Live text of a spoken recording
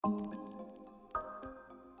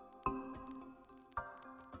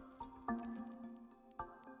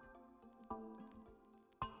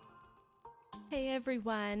Hey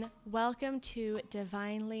everyone, welcome to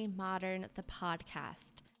Divinely Modern, the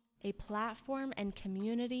podcast, a platform and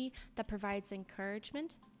community that provides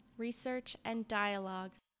encouragement, research, and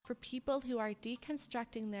dialogue for people who are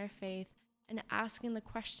deconstructing their faith and asking the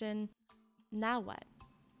question, now what?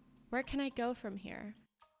 Where can I go from here?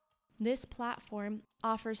 This platform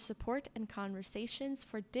offers support and conversations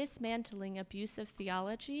for dismantling abusive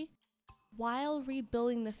theology while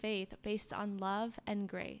rebuilding the faith based on love and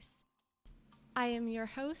grace. I am your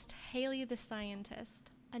host, Haley the Scientist,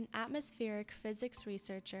 an atmospheric physics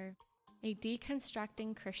researcher, a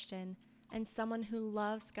deconstructing Christian, and someone who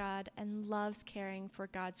loves God and loves caring for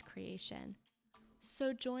God's creation.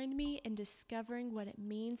 So join me in discovering what it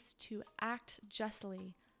means to act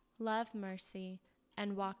justly, love mercy,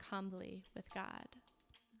 and walk humbly with God.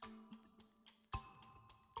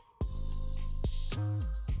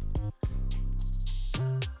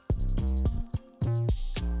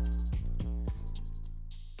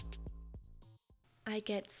 I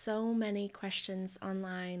get so many questions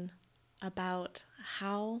online about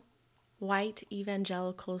how white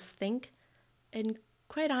evangelicals think, and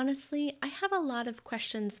quite honestly, I have a lot of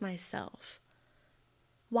questions myself.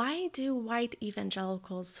 Why do white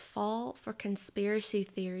evangelicals fall for conspiracy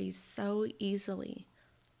theories so easily?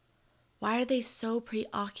 Why are they so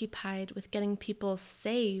preoccupied with getting people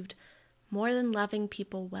saved more than loving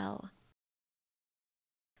people well?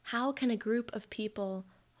 How can a group of people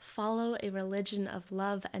follow a religion of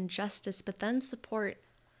love and justice but then support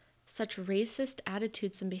such racist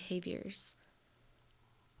attitudes and behaviors?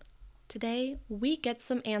 Today, we get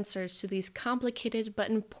some answers to these complicated but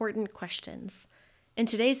important questions. In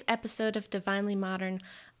today's episode of Divinely Modern,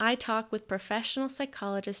 I talk with professional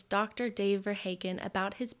psychologist Dr. Dave Verhagen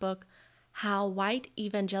about his book, How White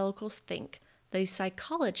Evangelicals Think: The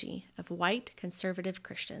Psychology of White Conservative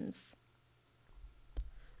Christians.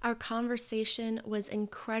 Our conversation was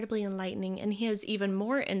incredibly enlightening, and he has even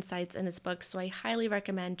more insights in his book, so I highly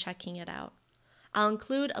recommend checking it out. I'll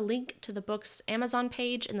include a link to the book's Amazon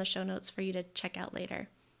page in the show notes for you to check out later.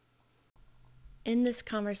 In this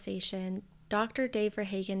conversation, Dr. Dave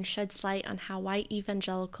Verhagen sheds light on how white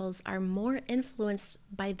evangelicals are more influenced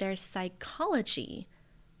by their psychology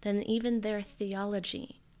than even their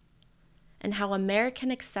theology, and how American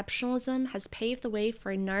exceptionalism has paved the way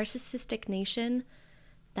for a narcissistic nation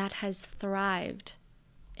that has thrived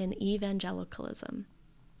in evangelicalism.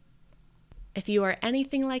 If you are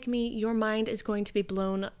anything like me, your mind is going to be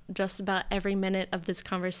blown just about every minute of this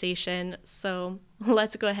conversation, so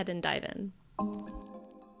let's go ahead and dive in.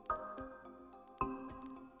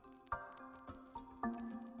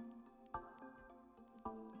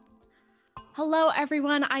 Hello,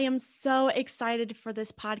 everyone. I am so excited for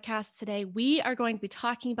this podcast today. We are going to be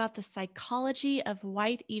talking about the psychology of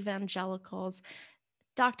white evangelicals.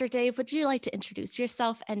 Dr. Dave, would you like to introduce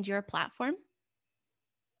yourself and your platform?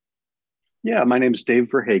 Yeah, my name is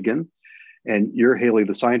Dave Verhagen, and you're Haley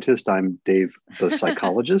the Scientist. I'm Dave the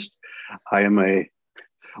Psychologist. I am a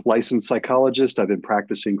licensed psychologist. I've been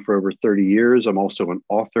practicing for over 30 years. I'm also an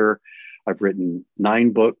author. I've written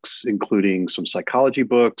 9 books, including some psychology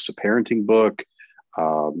books, a parenting book,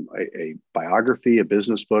 a biography, a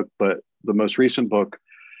business book. But the most recent book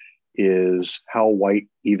is How White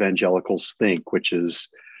Evangelicals Think, which is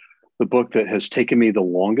the book that has taken me the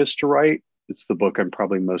longest to write. It's the book I'm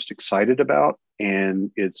probably most excited about.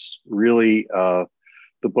 And it's really the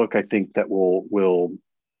book I think that will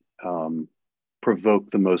provoke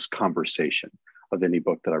the most conversation of any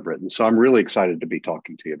book that I've written. So I'm really excited to be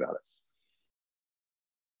talking to you about it.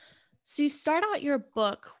 So you start out your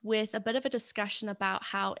book with a bit of a discussion about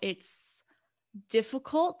how it's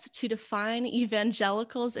difficult to define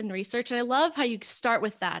evangelicals in research. And I love how you start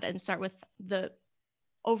with that and start with the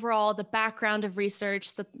overall, the background of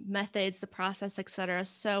research, the methods, the process, etc.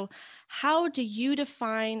 So how do you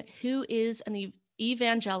define who is an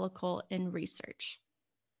evangelical in research?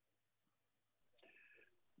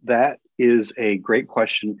 That is a great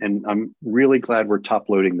question. And I'm really glad we're top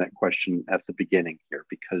loading that question at the beginning here,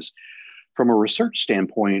 because from a research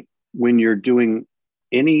standpoint, when you're doing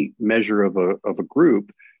any measure of a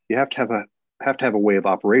group, you have to have a way of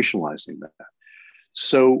operationalizing that.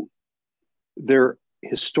 So there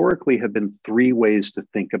historically have been 3 ways to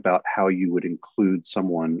think about how you would include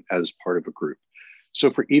someone as part of a group.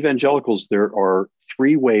 So for evangelicals, there are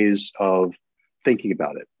 3 ways of thinking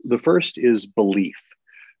about it. The first is belief.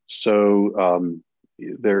 So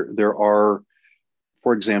there are,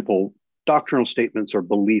 for example, doctrinal statements or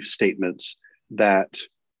belief statements that,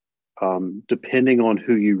 depending on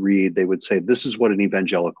who you read, they would say, this is what an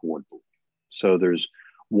evangelical would believe. So there's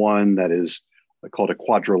one that is called a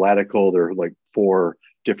quadrilateral. There are like 4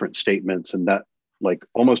 different statements, and that like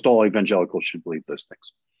almost all evangelicals should believe those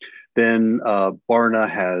things. Then Barna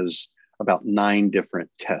has about 9 different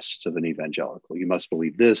tests of an evangelical. You must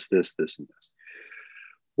believe this, this, this, and this.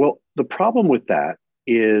 Well, the problem with that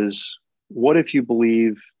is, what if you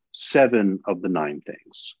believe 7 of the 9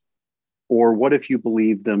 things? Or what if you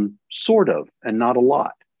believe them sort of and not a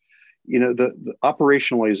lot? You know, the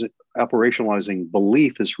operationalizing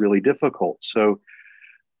belief is really difficult. So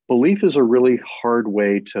belief is a really hard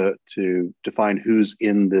way to define who's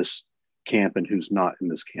in this camp and who's not in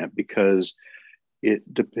this camp, because it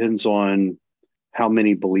depends on how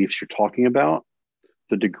many beliefs you're talking about,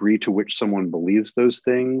 the degree to which someone believes those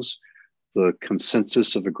things, the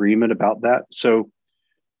consensus of agreement about that. So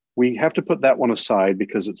we have to put that one aside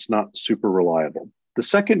because it's not super reliable. The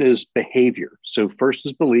second is behavior. So first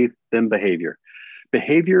is belief, then behavior.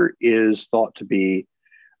 Behavior is thought to be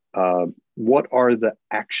what are the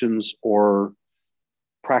actions or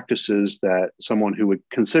practices that someone who would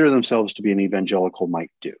consider themselves to be an evangelical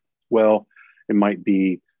might do. Well, it might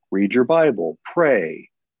be read your Bible, pray,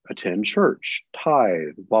 attend church,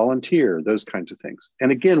 tithe, volunteer, those kinds of things.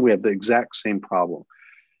 And again, we have the exact same problem.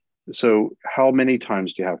 So how many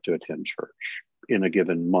times do you have to attend church in a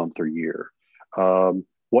given month or year?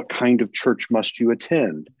 What kind of church must you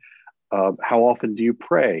attend? How often do you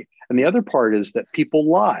pray? And the other part is that people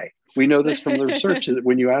lie. We know this from the research that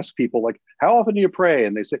when you ask people, like, how often do you pray?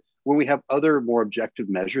 And they say, when we have other more objective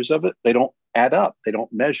measures of it, they don't add up. They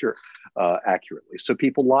don't measure accurately. So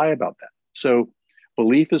people lie about that. So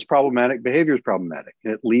belief is problematic. Behavior is problematic.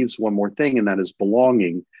 And it leaves one more thing, and that is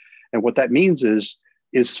belonging. And what that means is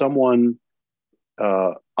someone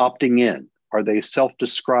opting in? Are they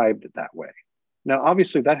self-described that way? Now,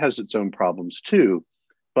 obviously, that has its own problems too.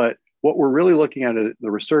 But what we're really looking at in the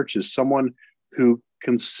research is someone who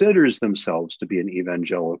considers themselves to be an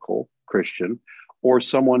evangelical Christian, or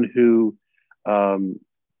someone who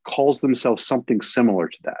calls themselves something similar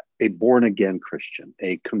to that, a born-again Christian,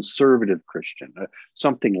 a conservative Christian,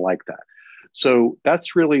 something like that. So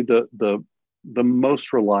that's really the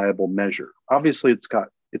most reliable measure. Obviously, it's got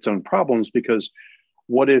its own problems, because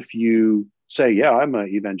what if you say, yeah, I'm an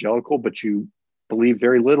evangelical, but you believe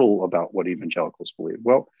very little about what evangelicals believe?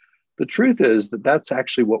 Well, the truth is that that's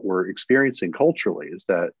actually what we're experiencing culturally, is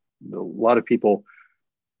that a lot of people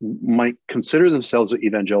might consider themselves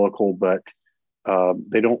evangelical, but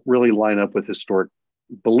they don't really line up with historic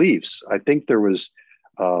beliefs. I think there was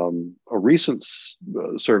a recent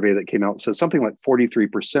survey that came out that says something like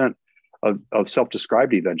 43% of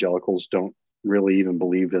self-described evangelicals don't really even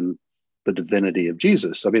believe in the divinity of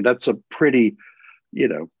Jesus. I mean, that's a pretty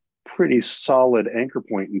solid anchor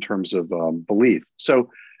point in terms of belief. So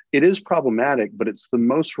it is problematic, but it's the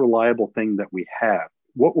most reliable thing that we have.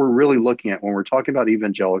 What we're really looking at when we're talking about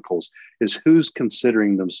evangelicals is who's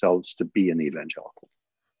considering themselves to be an evangelical.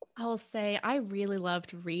 I will say I really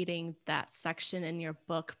loved reading that section in your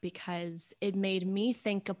book, because it made me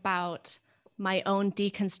think about my own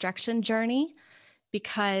deconstruction journey.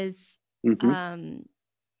 Because when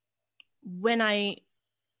I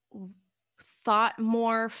thought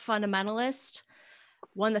more fundamentalist,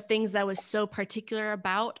 one of the things I was so particular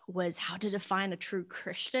about was how to define a true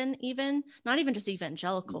Christian, not even just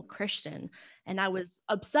evangelical Christian. And I was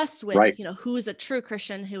obsessed with, right. Who is a true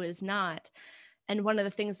Christian, who is not. And one of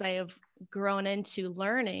the things I have grown into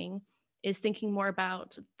learning is thinking more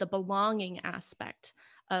about the belonging aspect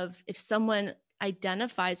of, if someone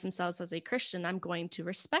identifies themselves as a Christian, I'm going to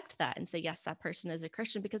respect that and say, yes, that person is a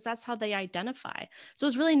Christian, because that's how they identify. So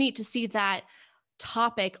it's really neat to see that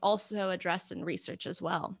topic also addressed in research as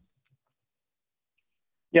well.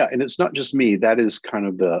 Yeah, and it's not just me. That is kind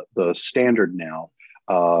of the standard now.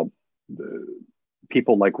 The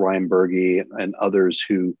people like Ryan Berge and others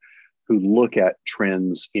who look at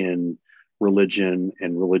trends in religion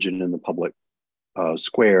and religion in the public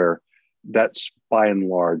square, that's by and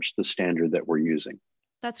large the standard that we're using.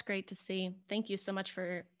 That's great to see. Thank you so much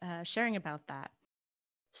for sharing about that.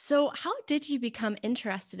 So how did you become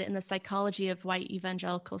interested in the psychology of white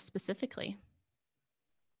evangelicals specifically?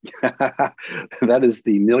 That is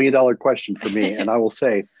the $1 million question for me. And I will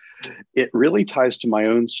say, it really ties to my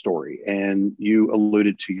own story. And you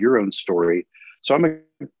alluded to your own story. So I'm a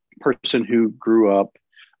person who grew up,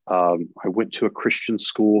 I went to a Christian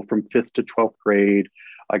school from 5th to 12th grade.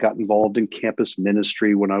 I got involved in campus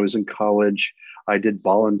ministry when I was in college. I did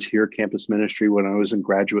volunteer campus ministry when I was in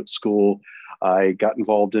graduate school. I got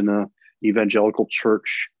involved in a evangelical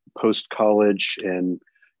church post-college, and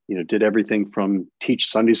did everything from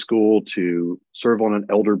teach Sunday school to serve on an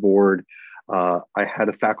elder board. I had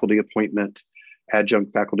a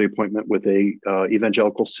adjunct faculty appointment with a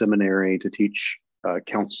evangelical seminary to teach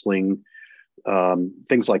counseling,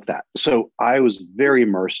 things like that. So I was very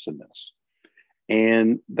immersed in this.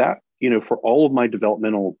 And that, for all of my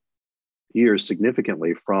developmental years,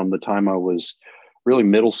 significantly from the time I was really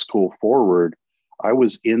middle school forward, I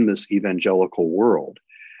was in this evangelical world.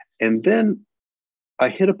 And then I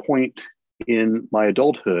hit a point in my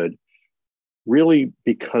adulthood, really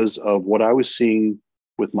because of what I was seeing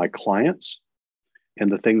with my clients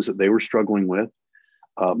and the things that they were struggling with.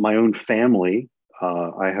 My own family,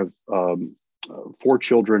 I have 4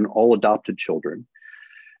 children, all adopted children.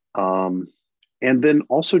 And then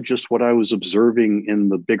also just what I was observing in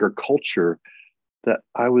the bigger culture, that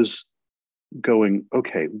I was going,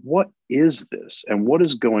 okay, what is this? And what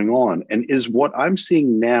is going on? And is what I'm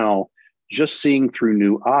seeing now just seeing through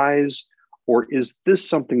new eyes? Or is this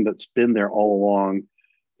something that's been there all along?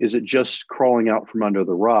 Is it just crawling out from under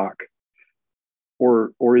the rock?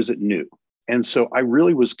 Or is it new? And so I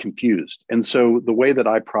really was confused. And so the way that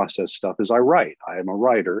I process stuff is I write. I am a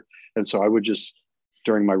writer. And so I would just,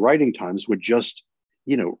 during my writing times, would just,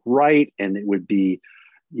 write, and it would be,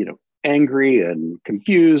 angry and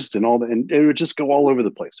confused and all that. And it would just go all over the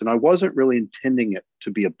place. And I wasn't really intending it to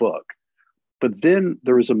be a book. But then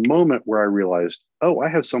there was a moment where I realized, oh, I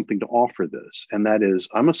have something to offer this. And that is,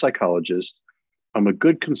 I'm a psychologist. I'm a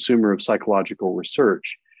good consumer of psychological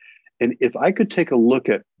research. And if I could take a look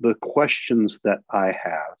at the questions that I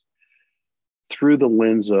have through the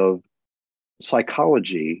lens of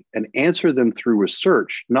psychology and answer them through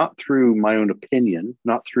research, not through my own opinion,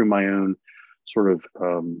 not through my own sort of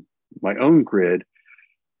my own grid,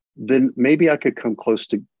 then maybe I could come close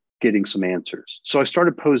to getting some answers. So I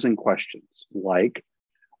started posing questions like,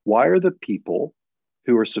 why are the people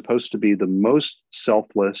who are supposed to be the most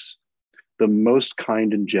selfless, the most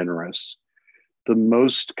kind and generous, the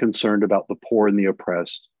most concerned about the poor and the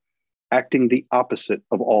oppressed, acting the opposite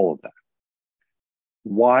of all of that?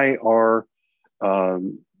 Why are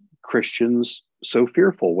Christians so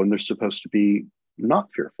fearful when they're supposed to be not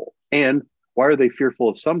fearful? And why are they fearful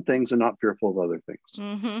of some things and not fearful of other things?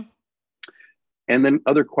 Mm-hmm. And then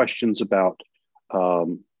other questions about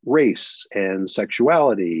race and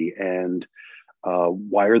sexuality, and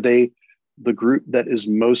why are they the group that is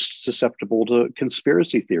most susceptible to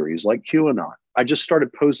conspiracy theories like QAnon? I just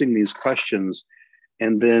started posing these questions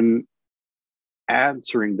and then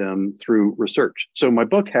answering them through research. So my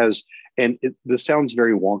book has, and this sounds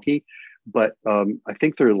very wonky, but I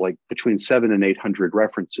think there are like between 700 and 800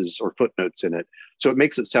 references or footnotes in it. So it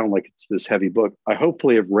makes it sound like it's this heavy book. I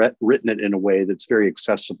hopefully have written it in a way that's very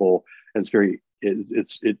accessible, and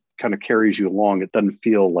it kind of carries you along. It doesn't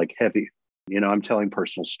feel like heavy. I'm telling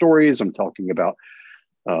personal stories. I'm talking about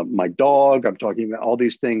my dog. I'm talking about all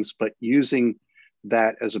these things, but using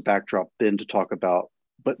that as a backdrop then to talk about,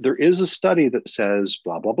 but there is a study that says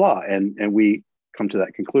blah, blah, blah. And we come to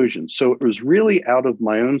that conclusion. So it was really out of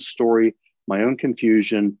my own story, my own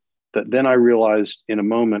confusion, that then I realized in a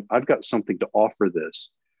moment, I've got something to offer this.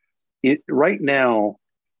 Right now,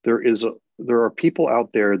 there are people out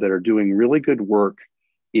there that are doing really good work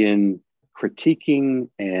in critiquing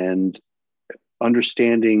and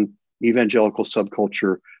understanding evangelical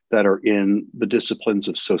subculture that are in the disciplines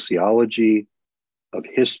of sociology, of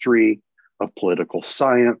history, of political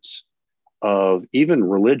science, of even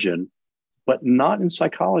religion, but not in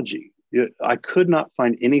psychology. I could not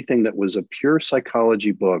find anything that was a pure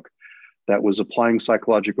psychology book that was applying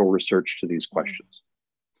psychological research to these questions.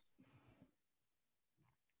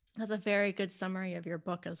 That's a very good summary of your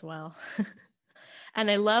book as well. And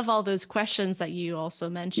I love all those questions that you also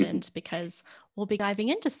mentioned, because we'll be diving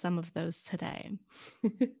into some of those today.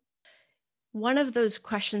 One of those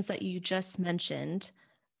questions that you just mentioned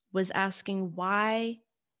was asking why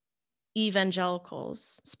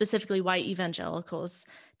evangelicals, specifically why evangelicals,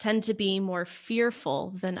 tend to be more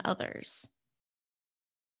fearful than others.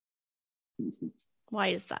 Why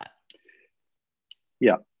is that?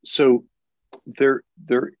 Yeah. So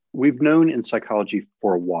we've known in psychology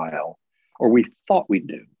for a while, or we thought we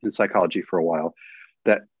knew in psychology for a while,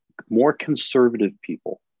 that more conservative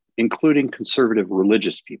people, including conservative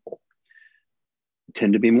religious people,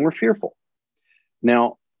 tend to be more fearful.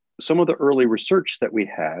 Now, some of the early research that we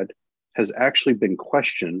had has actually been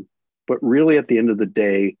questioned, but really at the end of the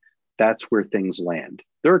day, that's where things land.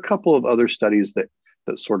 There are a couple of other studies that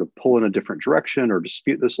sort of pull in a different direction or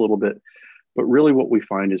dispute this a little bit, but really what we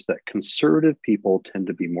find is that conservative people tend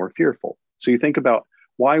to be more fearful. So you think about,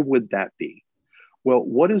 why would that be? Well,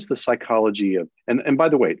 what is the psychology of, and by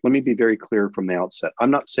the way, let me be very clear from the outset.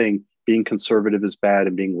 I'm not saying being conservative is bad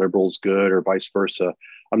and being liberal is good or vice versa.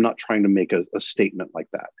 I'm not trying to make a statement like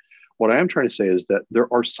that. What I am trying to say is that there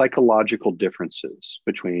are psychological differences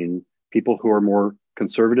between people who are more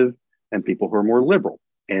conservative and people who are more liberal,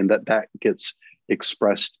 and that gets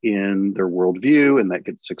expressed in their worldview, and that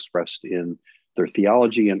gets expressed in their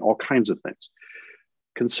theology and all kinds of things.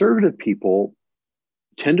 Conservative people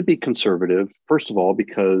tend to be conservative, first of all,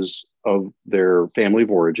 because of their family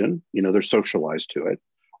of origin. They're socialized to it,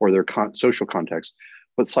 or their social context.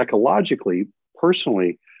 But psychologically,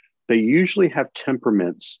 personally, they usually have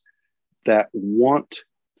temperaments that want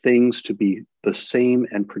things to be the same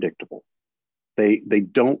and predictable. They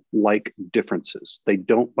don't like differences. They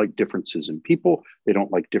don't like differences in people. They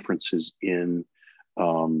don't like differences in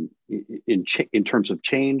terms of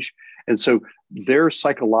change. And so their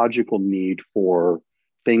psychological need for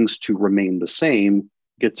things to remain the same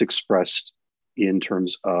gets expressed in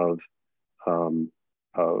terms of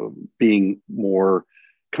being more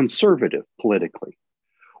conservative politically.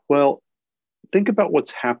 Well, think about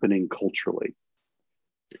what's happening culturally.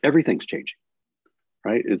 Everything's changing,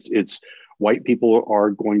 right? It's white people are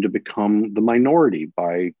going to become the minority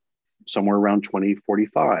by somewhere around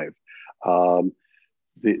 2045.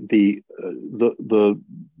 The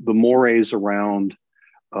mores around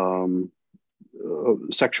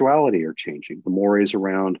sexuality are changing. The mores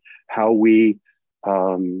around how we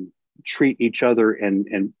treat each other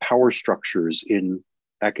and power structures in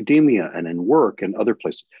academia and in work and other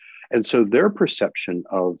places. And so their perception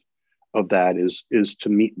of that is to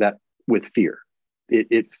meet that with fear.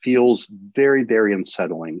 It feels very, very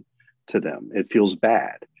unsettling to them. It feels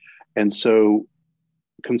bad. And so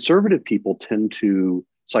conservative people tend to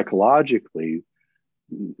psychologically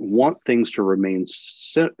want things to remain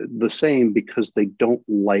the same because they don't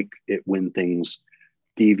like it when things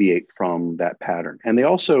deviate from that pattern. And they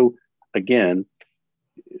also, again,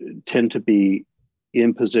 tend to be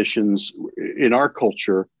in positions in our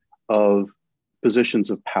culture of positions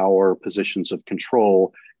of power, positions of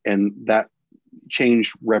control, and that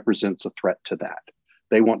change represents a threat to that.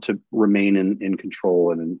 They want to remain in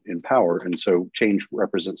control and in power, and so change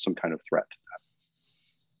represents some kind of threat to that.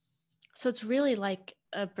 So it's really like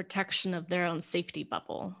a protection of their own safety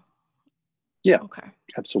bubble. Yeah, okay,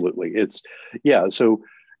 absolutely. So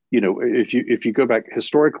if you go back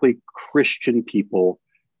historically, Christian people,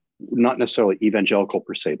 not necessarily evangelical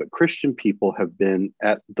per se, but Christian people have been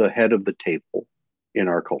at the head of the table in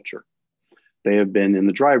our culture. They have been in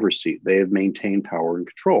the driver's seat. They have maintained power and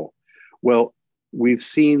control. Well, we've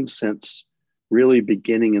seen since really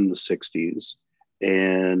beginning in the 60s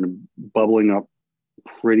and bubbling up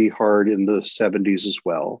pretty hard in the 70s as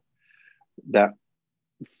well, that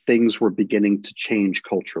things were beginning to change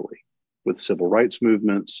culturally with civil rights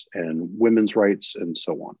movements and women's rights and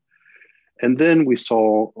so on. And then we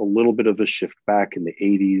saw a little bit of a shift back in the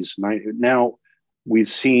 80s. Now we've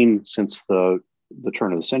seen since the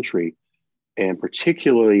turn of the century, and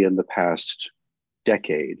particularly in the past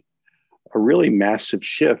decade, a really massive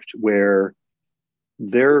shift where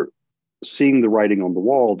they're seeing the writing on the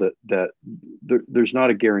wall that there's not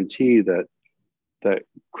a guarantee that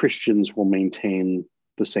Christians will maintain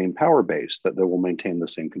the same power base, that they will maintain the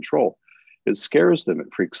same control. It scares them,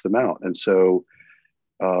 it freaks them out. And so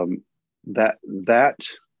that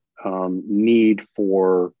need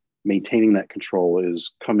for maintaining that control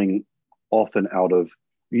is coming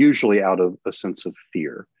usually out of a sense of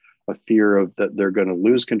fear, a fear of that they're going to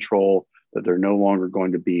lose control, that they're no longer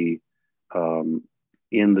going to be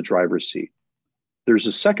in the driver's seat. There's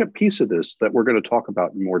a second piece of this that we're going to talk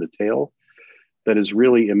about in more detail that is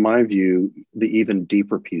really, in my view, the even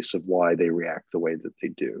deeper piece of why they react the way that they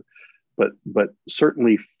do. But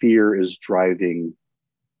certainly fear is driving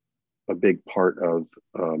a big part of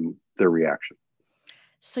their reaction.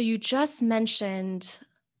 So you just mentioned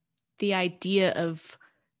the idea of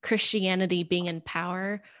Christianity being in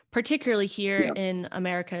power, particularly here in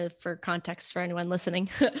America, for context for anyone listening.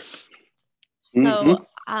 So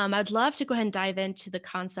I'd love to go ahead and dive into the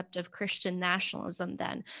concept of Christian nationalism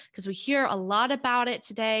then, because we hear a lot about it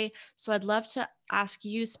today. So I'd love to ask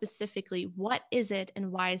you specifically, what is it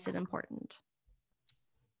and why is it important?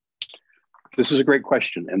 This is a great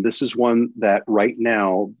question. And this is one that right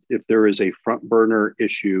now, if there is a front burner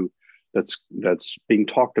issue that's being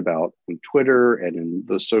talked about on Twitter and in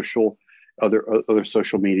the other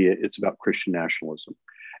social media, it's about Christian nationalism.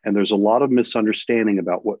 And there's a lot of misunderstanding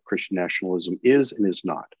about what Christian nationalism is and is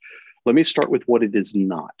not. Let me start with what it is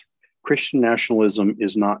not. Christian nationalism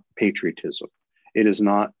is not patriotism. It is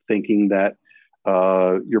not thinking that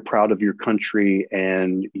you're proud of your country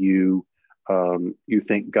and you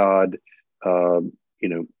think God,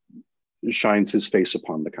 shines his face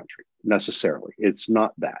upon the country necessarily. It's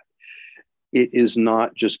not that. It is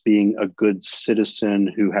not just being a good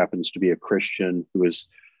citizen who happens to be a Christian, who is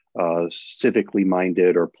civically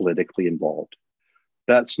minded or politically involved.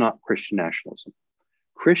 That's not Christian nationalism.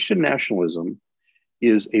 Christian nationalism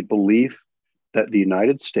is a belief that the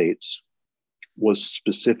United States was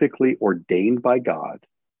specifically ordained by God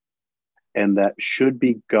and that should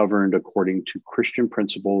be governed according to Christian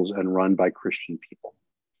principles and run by Christian people.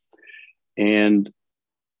 And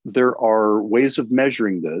there are ways of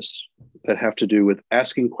measuring this that have to do with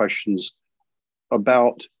asking questions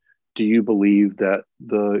about, do you believe that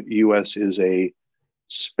the US is a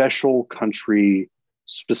special country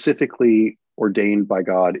specifically ordained by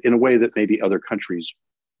God in a way that maybe other countries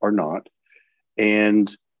are not,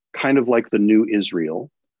 and kind of like the new Israel,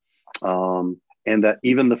 and that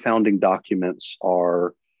even the founding documents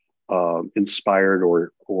are inspired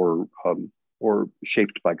or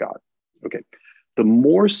shaped by God. Okay, the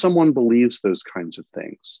more someone believes those kinds of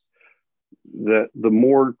things, the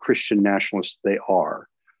more Christian nationalists they are.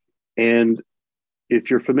 And if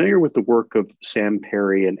you're familiar with the work of Sam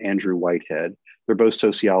Perry and Andrew Whitehead, they're both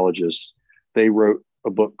sociologists. They wrote a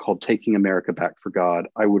book called Taking America Back for God.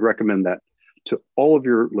 I would recommend that to all of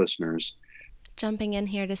your listeners. Jumping in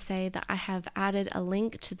here to say that I have added a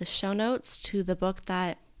link to the show notes to the book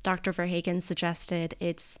that Dr. Verhagen suggested.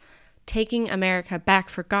 It's Taking America Back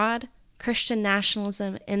for God, Christian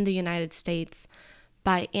Nationalism in the United States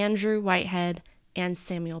by Andrew Whitehead and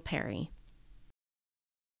Samuel Perry.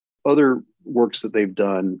 Other works that they've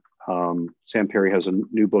done, Sam Perry has a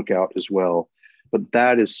new book out as well, but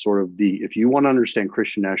that is sort of if you want to understand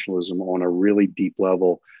Christian nationalism on a really deep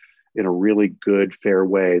level, in a really good, fair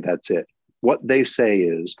way, that's it. What they say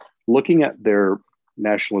is, looking at their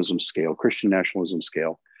nationalism scale, Christian nationalism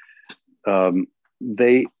scale,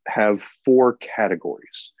 they have 4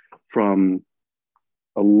 categories, from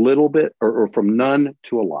a little bit or from none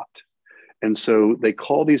to a lot. And so they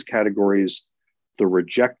call these categories the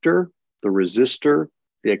rejector, the resistor,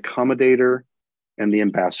 the accommodator, and the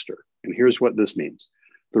ambassador. And here's what this means.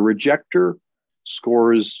 The rejector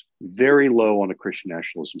scores very low on a Christian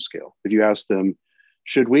nationalism scale. If you ask them,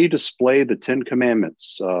 should we display the 10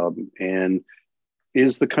 Commandments? And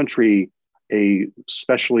is the country a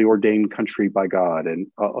specially ordained country by God? And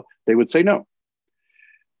they would say no.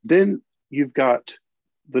 Then you've got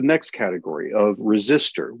the next category of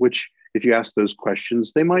resistor, which if you ask those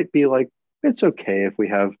questions, they might be like, it's okay if we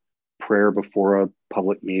have prayer before a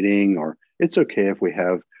public meeting, or it's okay if we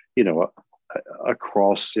have, a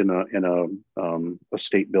cross in a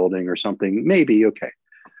state building or something, maybe okay.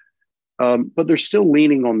 But they're still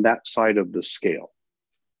leaning on that side of the scale.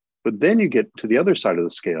 But then you get to the other side of the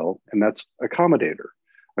scale, and that's accommodator.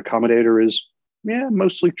 Accommodator is,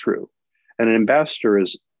 mostly true. And an ambassador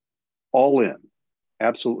is all in,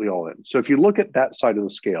 absolutely all in. So if you look at that side of the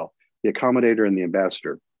scale, the accommodator and the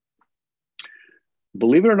ambassador,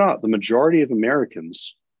 believe it or not, the majority of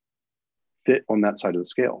Americans fit on that side of the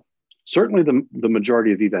scale. Certainly the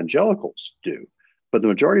majority of evangelicals do, but the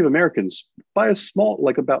majority of Americans, by a small,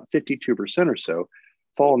 like about 52% or so,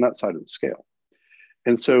 fall on that side of the scale.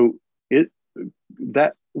 And so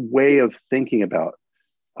that way of thinking about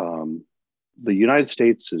the United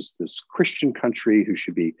States is this Christian country who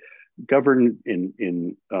should be governed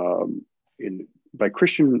by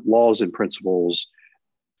Christian laws and principles,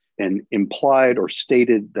 and implied or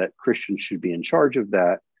stated that Christians should be in charge of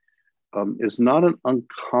that, is not an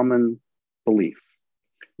uncommon belief.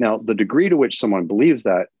 Now, the degree to which someone believes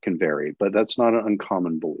that can vary, but that's not an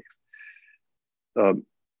uncommon belief.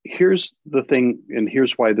 Here's the thing, and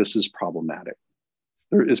here's why this is problematic.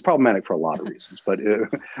 It's problematic for a lot of reasons, but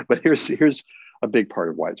here's a big part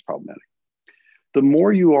of why it's problematic. The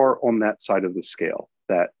more you are on that side of the scale,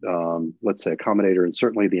 that let's say accommodator, and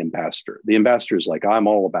certainly the ambassador is like, I'm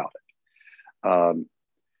all about it.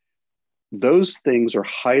 Those things are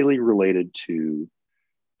highly related to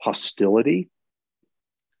hostility,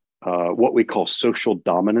 what we call social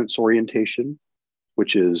dominance orientation,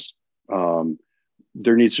 which is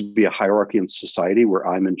there needs to be a hierarchy in society where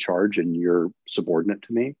I'm in charge and you're subordinate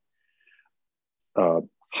to me.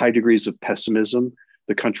 High degrees of pessimism.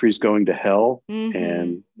 The country's going to hell,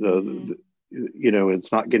 and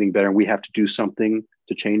it's not getting better, and we have to do something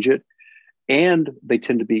to change it. And they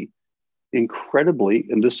tend to be incredibly,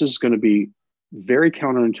 and this is going to be very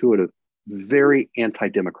counterintuitive, very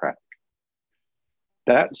anti-democratic.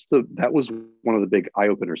 That was one of the big eye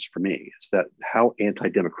openers for me, is that how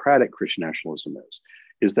anti-democratic Christian nationalism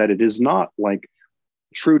is that it is not like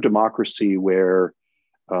true democracy where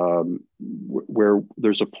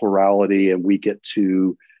there's a plurality and we get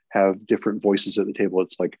to have different voices at the table.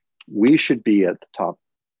 It's like, we should be at the top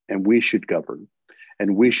and we should govern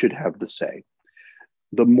and we should have the say.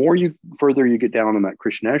 the more you further you get down on that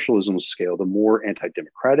Christian nationalism scale, the more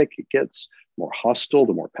anti-democratic it gets, more hostile,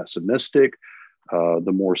 the more pessimistic,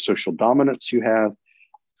 the more social dominance you have.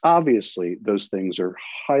 Obviously, those things are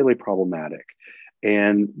highly problematic.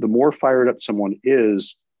 And the more fired up someone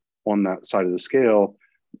is on that side of the scale,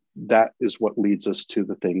 that is what leads us to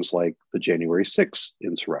the things like the January 6th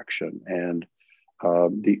insurrection and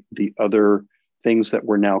the other things that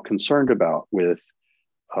we're now concerned about with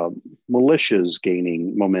militias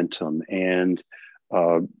gaining momentum and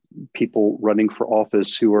people running for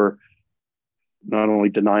office who are not only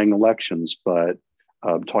denying elections, but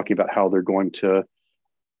talking about how they're going to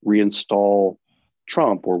reinstall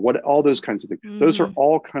Trump or what, all those kinds of things. Mm-hmm. Those are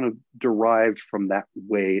all kind of derived from that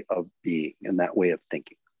way of being and that way of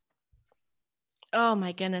thinking. Oh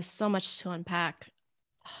my goodness, so much to unpack.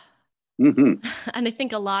 Mm-hmm. And I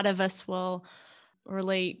think a lot of us will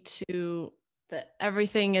relate to that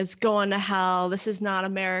everything is going to hell. This is not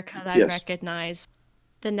America that I recognize.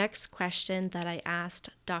 The next question that I asked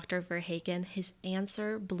Dr. Verhagen, his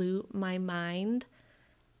answer blew my mind.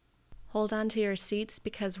 Hold on to your seats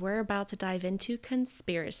because we're about to dive into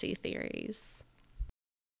conspiracy theories.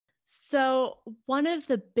 So, one of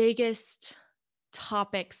the biggest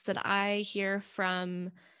topics that I hear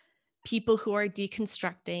from people who are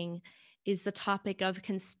deconstructing is the topic of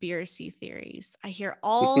conspiracy theories. I hear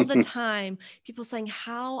all the time people saying,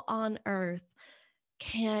 how on earth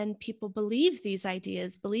can people believe these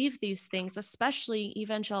ideas, believe these things, especially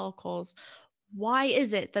evangelicals? Why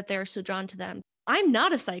is it that they're so drawn to them? I'm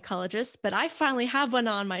not a psychologist, but I finally have one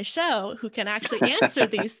on my show who can actually answer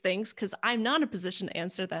these things because I'm not in a position to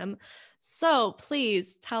answer them. So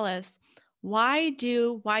please tell us, why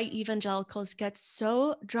evangelicals get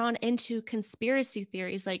so drawn into conspiracy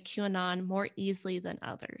theories like QAnon more easily than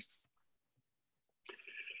others?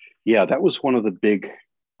 Yeah, that was one of the big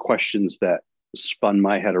questions that spun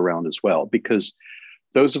my head around as well, because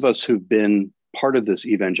those of us who've been part of this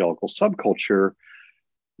evangelical subculture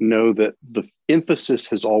know that the emphasis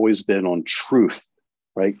has always been on truth,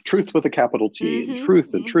 right? Truth with a capital T, and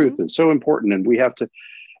truth is so important. And we have to,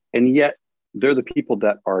 and yet they're the people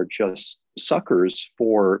that are just suckers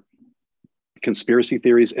for conspiracy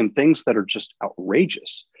theories and things that are just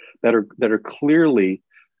outrageous, that are clearly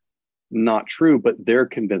not true, but they're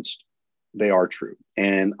convinced they are true.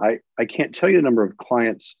 And I can't tell you the number of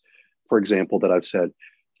clients, for example, that I've said,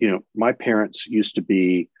 my parents used to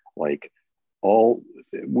be like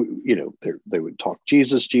they would talk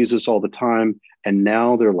Jesus all the time. And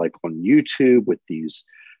now they're like on YouTube with these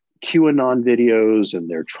QAnon videos, and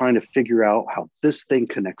they're trying to figure out how this thing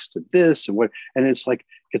connects to this and what, and it's like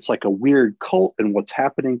a weird cult and what's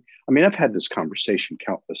happening. I mean, I've had this conversation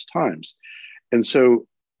countless times. And so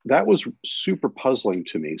that was super puzzling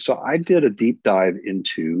to me. So I did a deep dive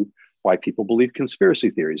into why people believe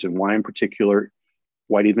conspiracy theories and why in particular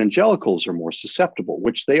white evangelicals are more susceptible,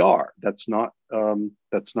 which they are. That's not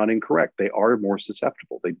incorrect. They are more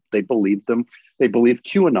susceptible. They believe them. They believe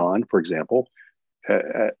QAnon, for example,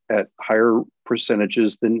 at higher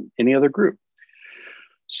percentages than any other group.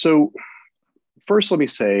 So first, let me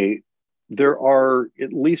say there are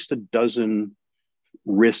at least a dozen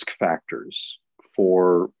risk factors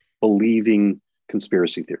for believing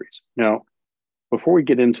conspiracy theories. Now, before we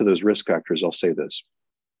get into those risk factors, I'll say this.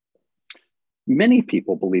 Many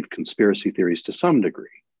people believe conspiracy theories to some degree.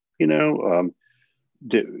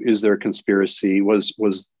 Is there a conspiracy? Was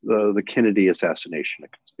the Kennedy assassination a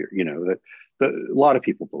conspiracy? A lot of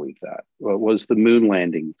people believe that. Was the moon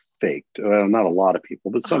landing faked? Not a lot of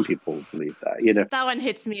people, but some people believe that. That one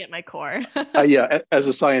hits me at my core. Yeah, as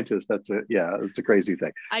a scientist, it's a crazy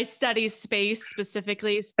thing. I study space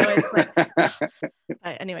specifically, so it's like.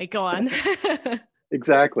 Anyway, go on.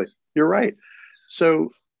 Exactly, you're right.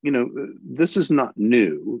 So this is not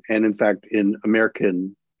new, and in fact, in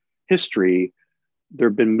American history, there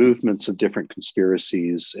have been movements of different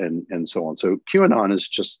conspiracies and so on. So QAnon is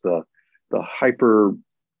just the hyper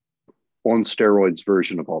on steroids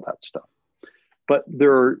version of all that stuff. But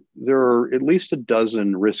there are at least a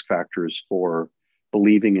dozen risk factors for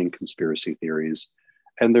believing in conspiracy theories.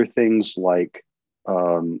 And they're things like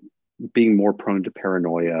being more prone to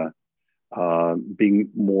paranoia, being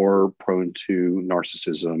more prone to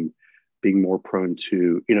narcissism, being more prone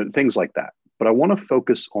to, things like that. But I want to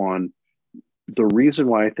focus on the reason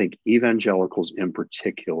why I think evangelicals in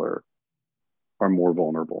particular are more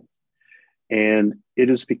vulnerable. And it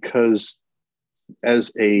is because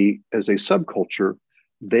as a subculture,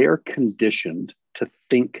 they are conditioned to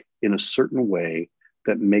think in a certain way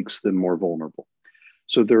that makes them more vulnerable.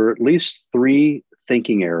 So there are at least three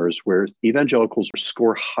thinking errors where evangelicals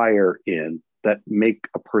score higher in that make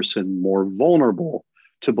a person more vulnerable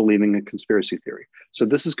to believing a conspiracy theory. So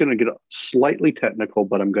this is going to get slightly technical,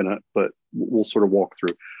 but we'll sort of walk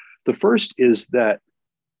through. The first is that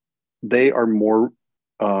they are more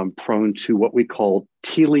prone to what we call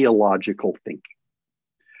teleological thinking.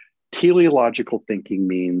 Teleological thinking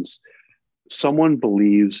means someone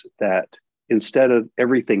believes that instead of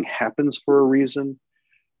everything happens for a reason,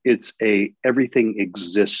 it's everything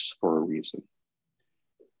exists for a reason.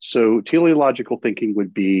 So teleological thinking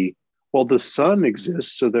would be, well, the sun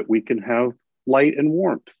exists so that we can have light and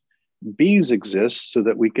warmth. Bees exist so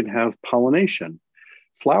that we can have pollination.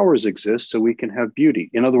 Flowers exist so we can have beauty.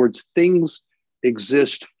 In other words, things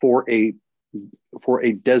exist for a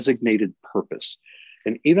designated purpose.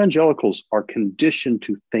 And evangelicals are conditioned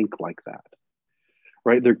to think like that,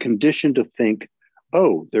 right? They're conditioned to think,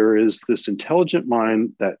 oh, there is this intelligent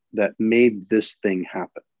mind that made this thing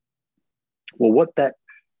happen. Well,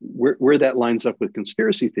 where that lines up with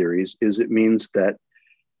conspiracy theories is it means that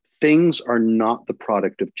things are not the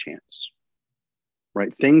product of chance,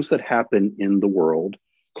 right? Things that happen in the world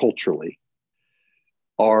culturally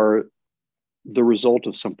are the result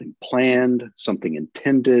of something planned, something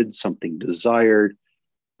intended, something desired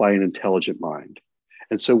by an intelligent mind.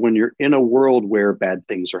 And so when you're in a world where bad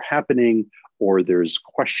things are happening, or there's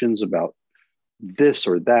questions about this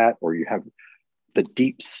or that, or you have the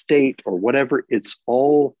deep state or whatever, it's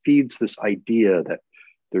all feeds this idea that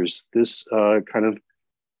there's this kind of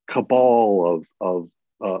cabal of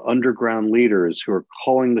underground leaders who are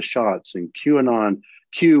calling the shots, and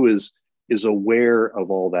Q is aware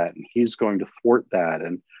of all that, and he's going to thwart that.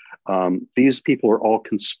 And these people are all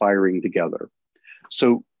conspiring together.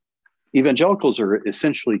 So evangelicals are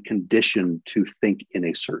essentially conditioned to think in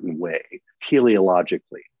a certain way,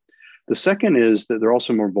 teleologically. The second is that they're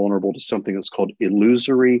also more vulnerable to something that's called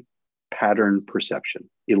illusory pattern perception.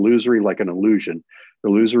 Illusory, like an illusion,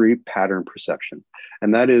 illusory pattern perception.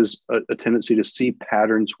 And that is a tendency to see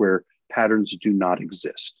patterns where patterns do not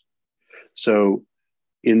exist. So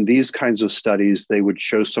in these kinds of studies, they would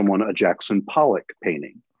show someone a Jackson Pollock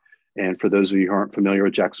painting. And for those of you who aren't familiar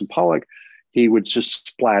with Jackson Pollock, he would just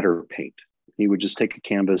splatter paint. He would just take a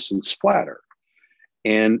canvas and splatter.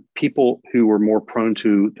 And people who were more prone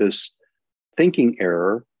to this thinking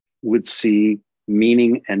error would see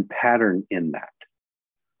meaning and pattern in that.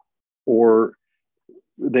 Or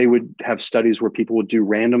they would have studies where people would do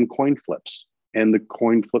random coin flips, and the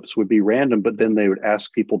coin flips would be random, but then they would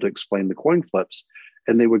ask people to explain the coin flips,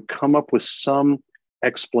 and they would come up with some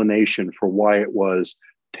explanation for why it was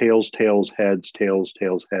tails, tails, heads, tails,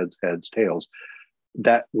 tails, heads, heads, tails.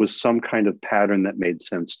 That was some kind of pattern that made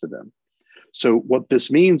sense to them. So what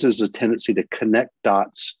this means is a tendency to connect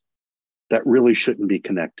dots that really shouldn't be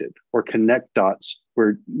connected, or connect dots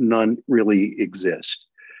where none really exist.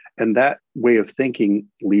 And that way of thinking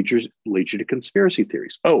leads you to conspiracy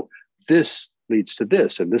theories. Oh, this leads to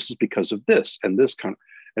this, and this is because of this, and this kind of,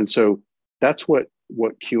 and so that's what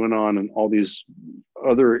QAnon and all these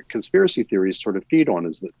other conspiracy theories sort of feed on,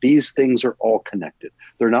 is that these things are all connected.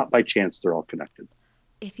 They're not by chance, they're all connected.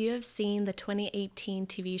 If you have seen the 2018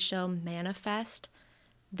 TV show Manifest,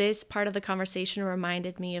 this part of the conversation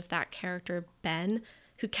reminded me of that character, Ben,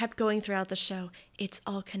 who kept going throughout the show, it's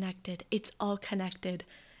all connected, it's all connected.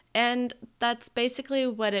 And that's basically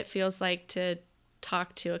what it feels like to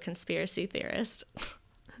talk to a conspiracy theorist.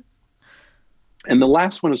 And the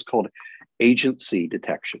last one is called agency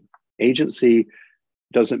detection. Agency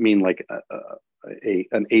doesn't mean like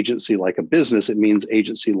an agency like a business. It means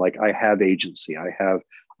agency like I have agency. I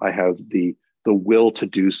have the will to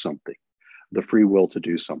do something, the free will to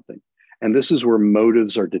do something. And this is where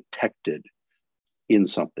motives are detected in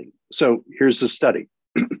something. So here's the study.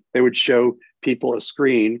 They would show people a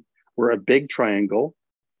screen where a big triangle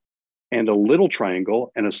and a little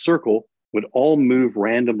triangle and a circle would all move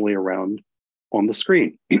randomly around on the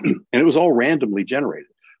screen. And it was all randomly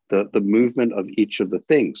generated, the movement of each of the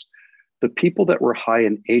things. The people that were high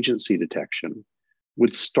in agency detection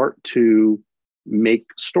would start to make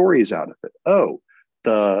stories out of it. Oh,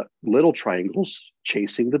 the little triangle's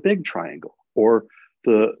chasing the big triangle, or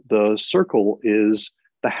the circle is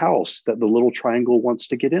the house that the little triangle wants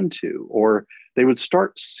to get into, or they would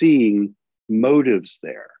start seeing motives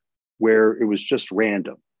there where it was just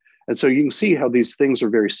random. And so you can see how these things are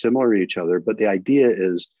very similar to each other, but the idea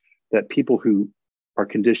is that people who are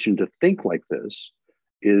conditioned to think like this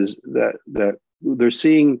is that they're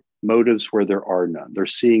seeing motives where there are none. They're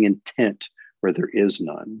seeing intent where there is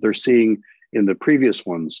none. They're seeing, in the previous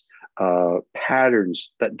ones,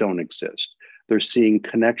 patterns that don't exist. They're seeing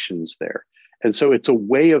connections there. And so it's a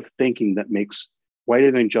way of thinking that makes white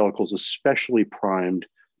evangelicals especially primed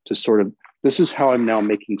to sort of this is how I'm now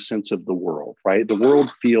making sense of the world, right? The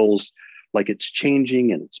world feels like it's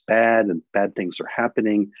changing and it's bad and bad things are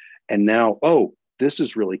happening. And now, oh, this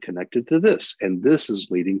is really connected to this, and this is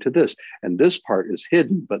leading to this, and this part is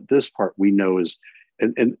hidden, but this part we know is,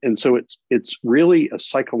 and so it's really a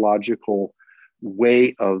psychological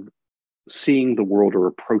way of seeing the world or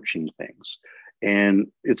approaching things. And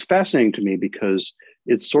it's fascinating to me because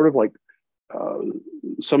it's sort of like uh,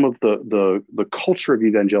 some of the culture of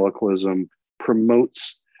evangelicalism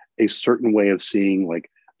promotes a certain way of seeing,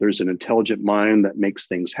 like there's an intelligent mind that makes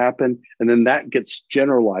things happen, and then that gets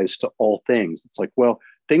generalized to all things. It's like, well,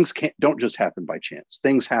 things don't just happen by chance.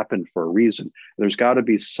 Things happen for a reason. There's got to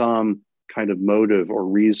be some kind of motive or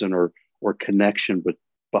reason or connection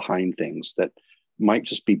behind things that might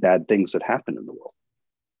just be bad things that happen in the world.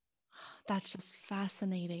 That's just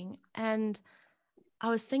fascinating. And I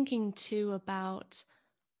was thinking too about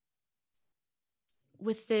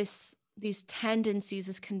with these tendencies,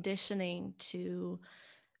 this conditioning to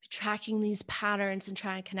tracking these patterns and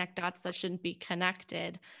trying to connect dots that shouldn't be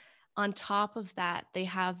connected. On top of that, they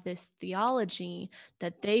have this theology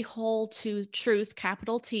that they hold to truth,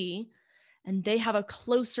 capital T, and they have a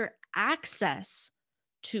closer access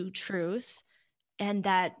to truth, and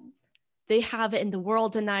that they have it and the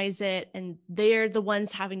world denies it, and they're the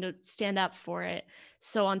ones having to stand up for it.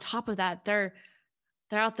 So on top of that, they're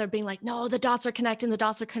out there being like, no, the dots are connecting,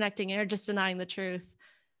 and they're just denying the truth.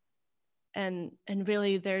 And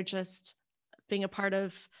really they're just being a part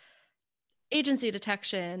of agency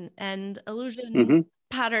detection and illusion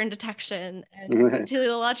pattern detection and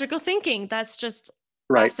teleological thinking. That's just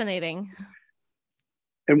fascinating.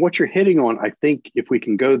 And what you're hitting on, I think, if we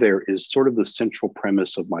can go there, is sort of the central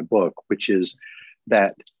premise of my book, which is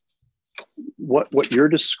that what you're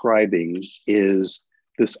describing is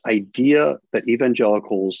this idea that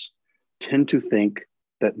evangelicals tend to think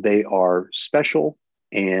that they are special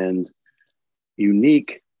and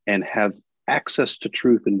unique and have access to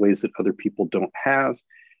truth in ways that other people don't have,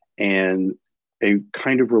 and a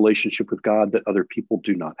kind of relationship with God that other people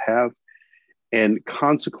do not have. And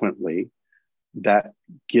consequently, that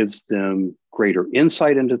gives them greater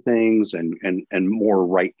insight into things and more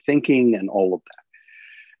right thinking and all of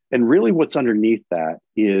that. And really what's underneath that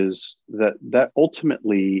is that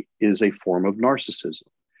ultimately is a form of narcissism.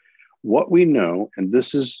 What we know, and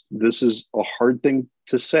this is a hard thing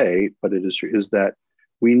to say, but it is that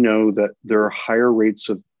we know that there are higher rates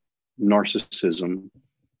of narcissism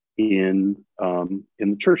in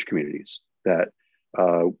the church communities. That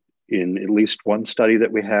in at least one study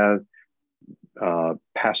that we have,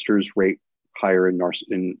 pastors rate higher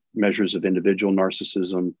in measures of individual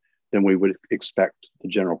narcissism than we would expect the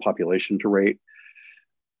general population to rate.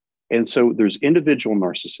 And so there's individual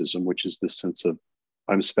narcissism, which is this sense of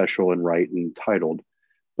I'm special and right and entitled.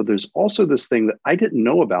 But there's also this thing that I didn't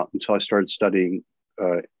know about until I started studying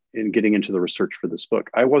and getting into the research for this book.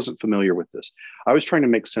 I wasn't familiar with this. I was trying to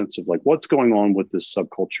make sense of like what's going on with this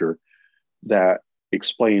subculture that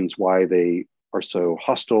explains why they are so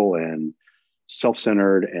hostile and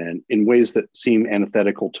self-centered and in ways that seem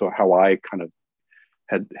antithetical to how I kind of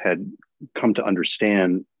had come to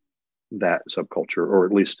understand that subculture, or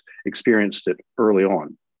at least experienced it early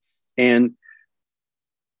on. And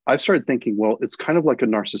I started thinking, well, it's kind of like a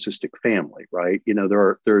narcissistic family, right? You know,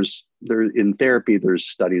 there's in therapy, there's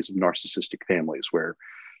studies of narcissistic families where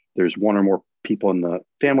there's one or more people in the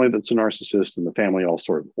family that's a narcissist, and the family all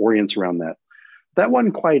sort of orients around that. That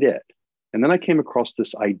wasn't quite it. And then I came across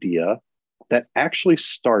this idea that actually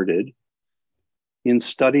started in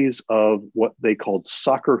studies of what they called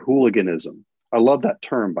soccer hooliganism. I love that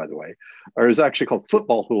term, by the way. Or it was actually called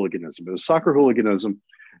football hooliganism. It was soccer hooliganism.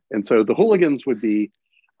 And so the hooligans would be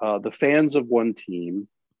the fans of one team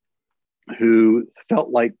who felt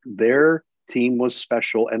like their team was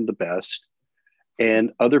special and the best,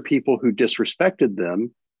 and other people who disrespected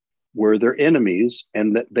them were their enemies,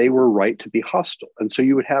 and that they were right to be hostile. And so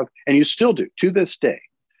you would have, and you still do to this day,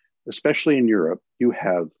 especially in Europe, you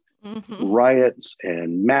have riots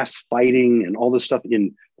and mass fighting and all this stuff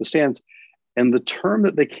in the stands. And the term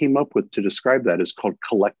that they came up with to describe that is called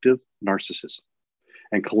collective narcissism.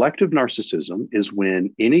 And collective narcissism is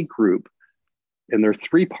when any group, and there are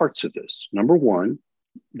three parts of this. Number one,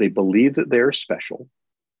 they believe that they're special.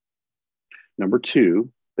 Number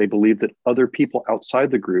two, they believe that other people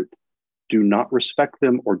outside the group do not respect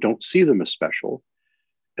them or don't see them as special.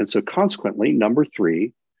 And so consequently, number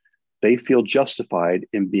three, they feel justified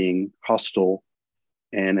in being hostile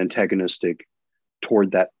and antagonistic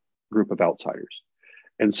toward that group of outsiders.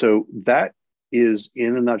 And so that is,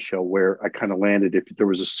 in a nutshell, where I kind of landed. If there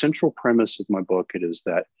was a central premise of my book, it is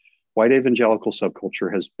that white evangelical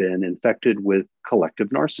subculture has been infected with collective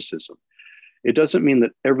narcissism. It doesn't mean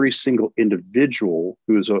that every single individual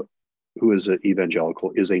who is an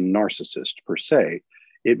evangelical is a narcissist per se.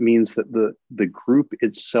 It means that the group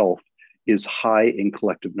itself is high in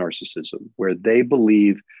collective narcissism, where they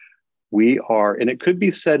believe we are, and it could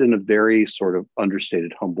be said in a very sort of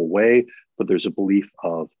understated, humble way, but there's a belief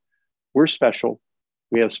of we're special.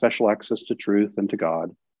 We have special access to truth and to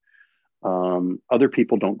God. Other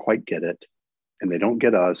people don't quite get it, and they don't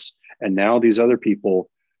get us. And now these other people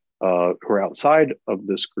who are outside of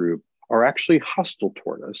this group are actually hostile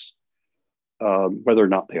toward us, whether or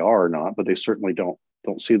not they are or not, but they certainly don't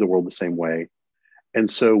see the world the same way. And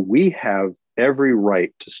so we have every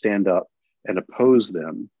right to stand up and oppose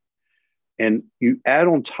them. And you add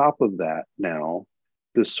on top of that now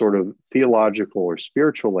this sort of theological or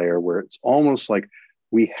spiritual layer where it's almost like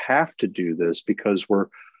we have to do this because we're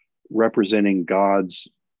representing God's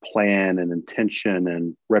plan and intention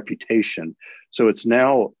and reputation. So it's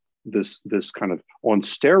now this kind of on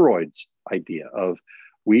steroids idea of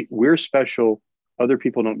we're special, other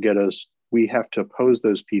people don't get us, we have to oppose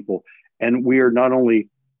those people. And we are not only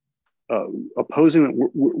opposing them,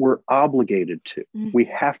 we're obligated to. Mm-hmm. We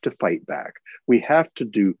have to fight back. We have to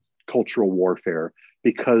do cultural warfare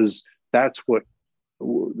because that's what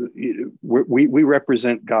we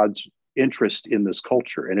represent God's interest in this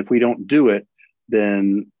culture. And if we don't do it,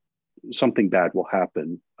 then something bad will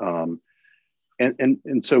happen.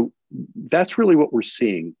 And so that's really what we're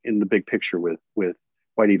seeing in the big picture with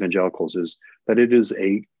white evangelicals, is that it is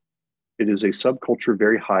a subculture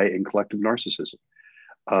very high in collective narcissism.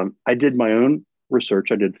 I did my own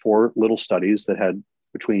research. I did 4 little studies that had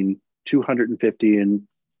between 250 and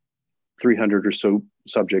 300 or so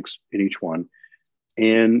subjects in each one.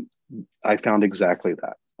 And I found exactly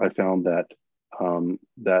that. I found that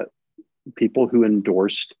that people who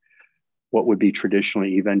endorsed what would be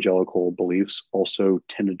traditionally evangelical beliefs also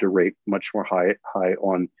tended to rate much more high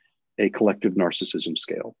on a collective narcissism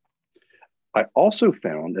scale. I also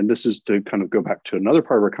found, and this is to kind of go back to another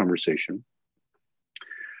part of our conversation,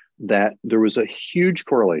 that there was a huge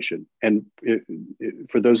correlation. And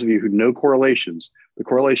for those of you who know correlations, the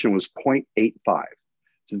correlation was 0.85.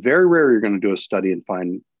 It's very rare you're going to do a study and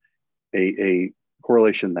find a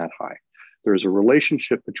correlation that high. There's a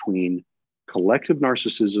relationship between collective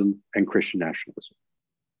narcissism and Christian nationalism.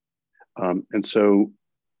 And so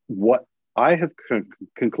what I have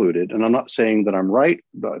concluded, and I'm not saying that I'm right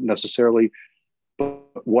necessarily,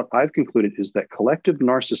 but what I've concluded is that collective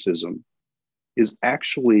narcissism is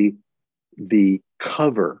actually the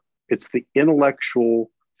cover. It's the intellectual,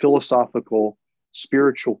 philosophical,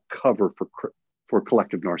 spiritual cover for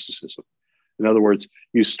collective narcissism. In other words,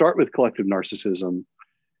 you start with collective narcissism,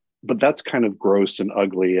 but that's kind of gross and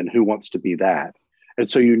ugly, and who wants to be that? And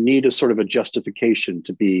so you need a sort of a justification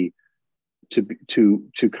to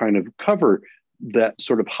kind of cover that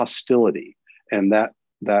sort of hostility and that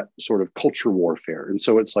sort of culture warfare. And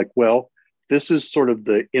so it's like, well, this is sort of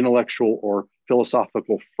the intellectual or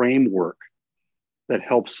philosophical framework that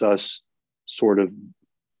helps us sort of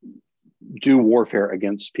do warfare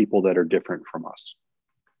against people that are different from us.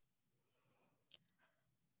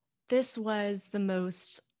 This was the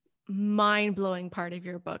most mind-blowing part of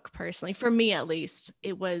your book, personally. For me, at least,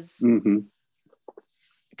 it was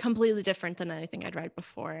completely different than anything I'd read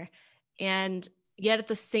before. And yet at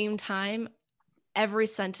the same time, every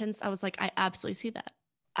sentence, I was like, I absolutely see that.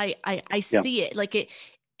 I see it. Like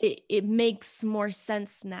it makes more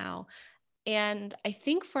sense now. And I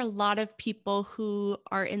think for a lot of people who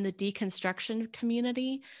are in the deconstruction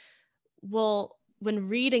community, when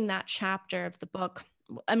reading that chapter of the book,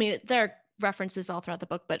 I mean, there are references all throughout the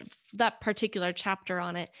book, but that particular chapter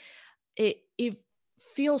on it, it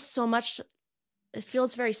feels so much, it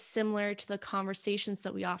feels very similar to the conversations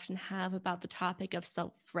that we often have about the topic of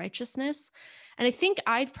self-righteousness. And I think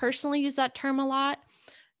I've personally used that term a lot,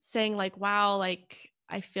 saying like, wow, like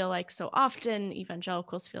I feel like so often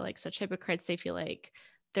evangelicals feel like such hypocrites. They feel like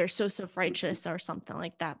they're so self-righteous or something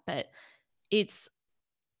like that. But it's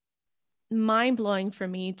mind-blowing for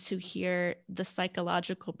me to hear the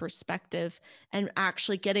psychological perspective and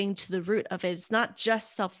actually getting to the root of it. It's not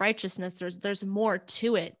just self-righteousness. There's more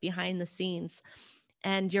to it behind the scenes.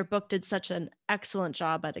 And your book did such an excellent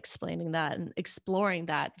job at explaining that and exploring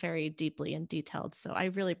that very deeply and detailed. So I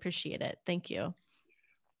really appreciate it. Thank you.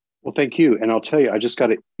 Well, thank you. And I'll tell you, I just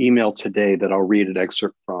got an email today that I'll read an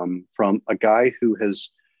excerpt from a guy who has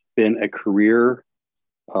been a career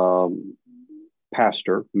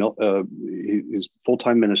pastor, his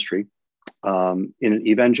full-time ministry in an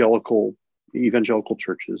evangelical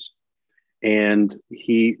churches. And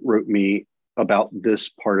he wrote me about this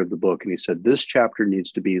part of the book. And he said, this chapter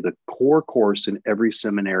needs to be the core course in every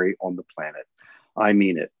seminary on the planet. I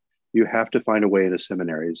mean it. You have to find a way into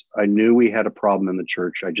seminaries. I knew we had a problem in the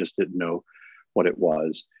church. I just didn't know what it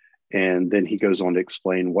was. And then he goes on to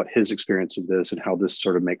explain what his experience of this and how this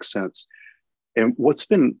sort of makes sense. And what's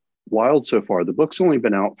been wild so far, the book's only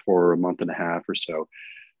been out for a month and a half or so,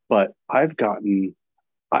 but I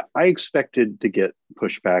expected to get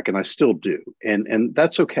pushback, and I still do. And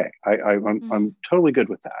that's okay. I'm totally good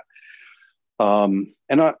with that.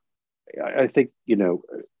 And I think,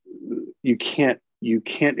 you can't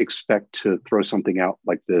expect to throw something out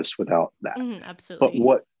like this without that. Absolutely.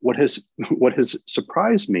 But what has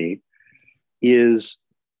surprised me is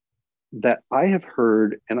that I have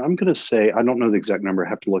heard, and I'm going to say, I don't know the exact number, I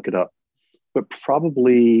have to look it up, but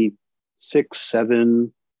probably 6,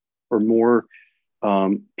 7 or more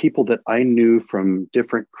people that I knew from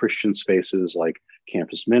different Christian spaces like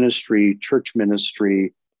campus ministry, church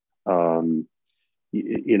ministry, that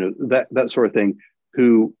sort of thing,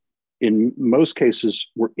 who in most cases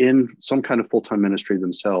were in some kind of full-time ministry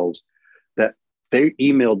themselves, that they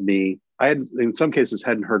emailed me. I had, in some cases,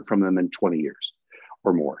 hadn't heard from them in 20 years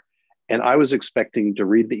or more. And I was expecting to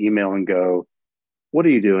read the email and go, what are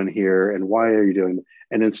you doing here? And why are you doing that?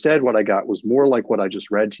 And instead, what I got was more like what I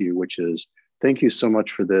just read to you, which is, thank you so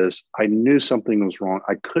much for this. I knew something was wrong.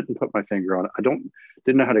 I couldn't put my finger on it.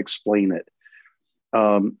 Didn't know how to explain it.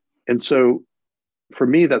 And so for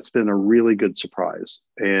me, that's been a really good surprise.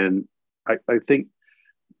 And I think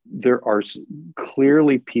there are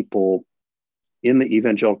clearly people in the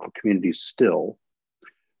evangelical community still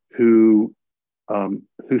who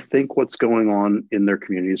think what's going on in their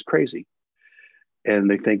community is crazy, and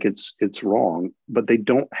they think it's wrong, but they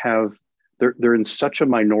don't have. They're in such a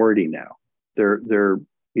minority now. They're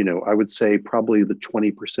I would say probably the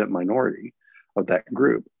 20% minority of that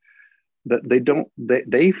group, that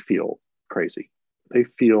they feel crazy. They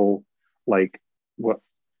feel like what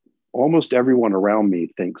almost everyone around me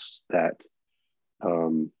thinks that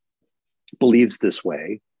believes this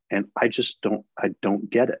way, and I don't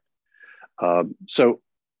get it. So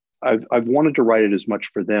I've wanted to write it as much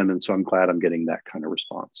for them, and so I'm glad I'm getting that kind of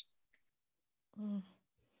response.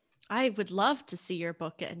 I would love to see your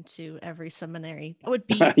book get into every seminary. That would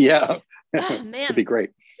be yeah, man, it'd be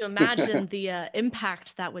great. To imagine the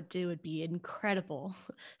impact that would do would be incredible.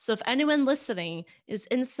 So if anyone listening is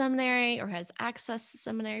in seminary or has access to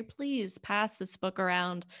seminary, please pass this book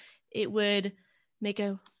around. It would make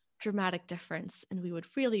a dramatic difference, and we would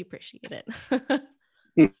really appreciate it.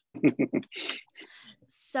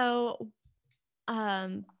 So,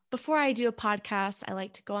 before I do a podcast, I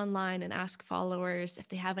like to go online and ask followers if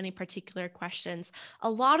they have any particular questions. A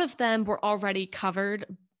lot of them were already covered.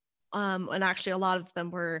 And actually a lot of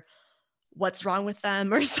them were what's wrong with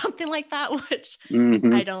them or something like that, which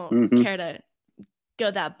I don't care to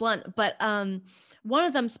go that blunt. But one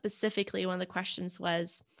of them specifically, one of the questions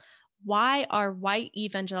was, why are white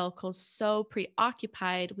evangelicals so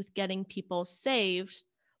preoccupied with getting people saved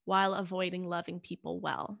while avoiding loving people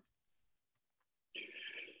well?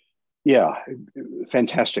 Yeah,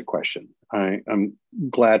 fantastic question. I'm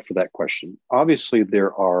glad for that question. Obviously,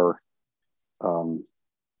 there are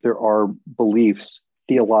beliefs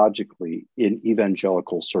theologically in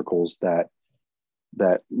evangelical circles that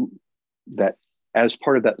as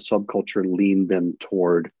part of that subculture lean them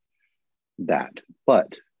toward that.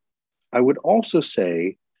 But I would also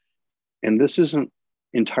say, and this isn't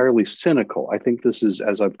entirely cynical, I think this is,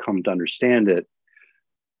 as I've come to understand it,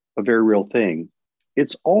 a very real thing.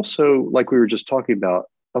 It's also, like we were just talking about,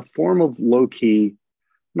 a form of low-key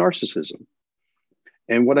narcissism.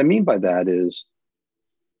 And what I mean by that is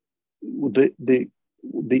the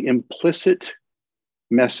implicit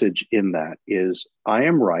message in that is, I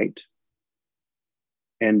am right,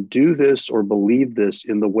 and do this or believe this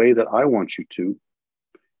in the way that I want you to.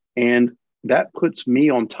 And that puts me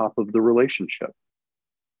on top of the relationship.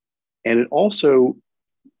 And it also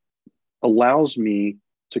allows me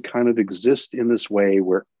to kind of exist in this way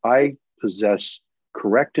where I possess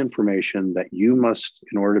correct information that you must,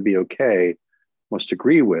 in order to be okay, must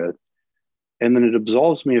agree with. And then it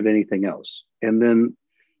absolves me of anything else. And then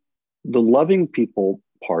the loving people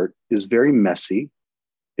part is very messy.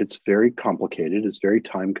 It's very complicated. It's very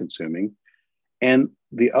time consuming. And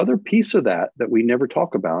the other piece of that we never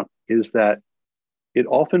talk about is that it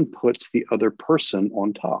often puts the other person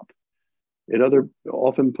on top. It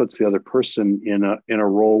often puts the other person in a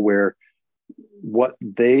role where what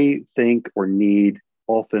they think or need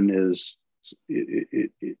often is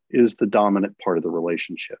the dominant part of the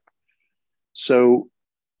relationship. So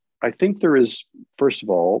I think there is, first of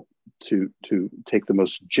all, to take the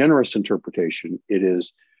most generous interpretation, it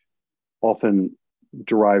is often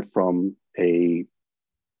derived from a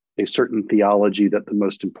certain theology that the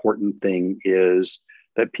most important thing is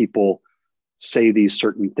that people say these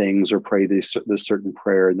certain things or pray this certain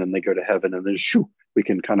prayer, and then they go to heaven, and then shoo, we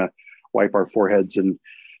can kind of wipe our foreheads and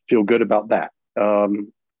feel good about that.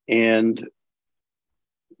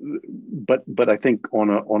 But I think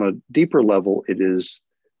on a deeper level, it is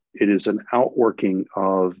an outworking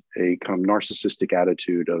of a kind of narcissistic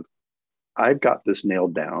attitude of, I've got this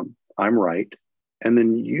nailed down, I'm right, and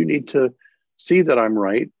then you need to see that I'm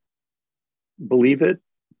right, believe it,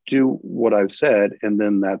 do what I've said, and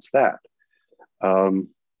then that's that.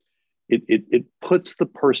 It puts the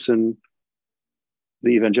person,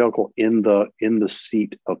 the evangelical, in the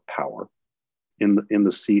seat of power, in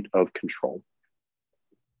the seat of control.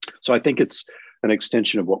 So I think it's an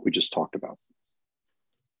extension of what we just talked about.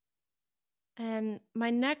 And my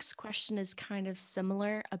next question is kind of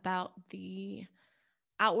similar about the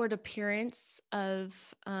outward appearance of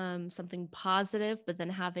something positive, but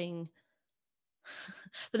then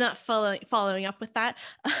but not following up with that.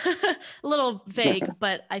 A little vague,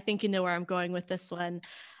 but I think you know where I'm going with this one.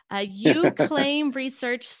 You claim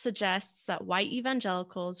research suggests that white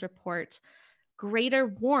evangelicals report greater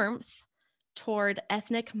warmth toward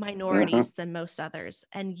ethnic minorities than most others,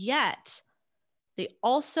 and yet they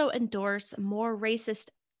also endorse more racist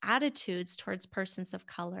attitudes towards persons of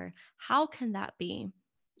color. How can that be?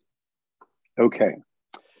 Okay.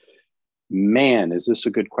 Man, is this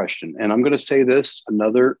a good question? And I'm going to say this,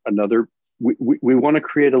 we want to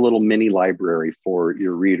create a little mini library for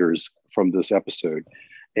your readers from this episode.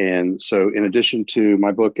 And so in addition to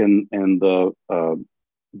my book and the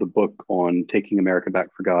book on Taking America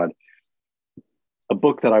Back for God, a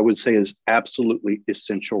book that I would say is absolutely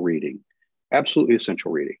essential reading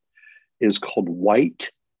is called White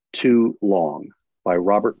Too Long by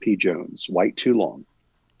Robert P. Jones. White Too Long.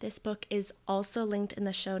 This book is also linked in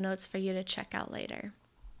the show notes for you to check out later.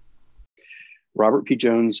 Robert P.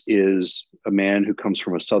 Jones is a man who comes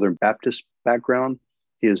from a Southern Baptist background.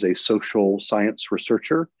 He is a social science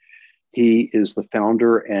researcher. He is the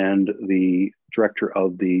founder and the director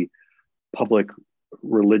of the Public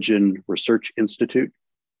Religion Research Institute.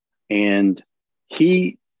 And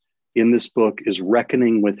he, in this book, is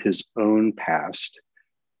reckoning with his own past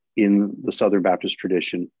in the Southern Baptist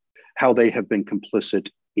tradition, how they have been complicit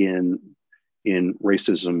in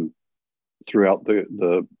racism throughout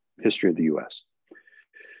the history of the US.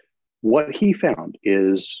 What he found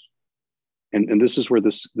is, and this is where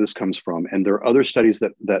this comes from, and there are other studies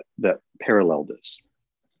that parallel this.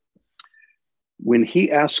 When he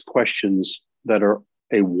asked questions that are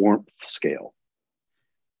a warmth scale,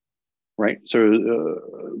 right? So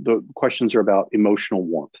the questions are about emotional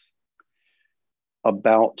warmth,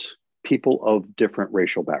 about people of different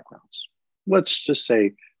racial backgrounds. Let's just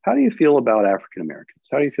say, how do you feel about African Americans?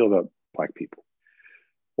 How do you feel about Black people?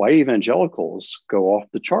 White evangelicals go off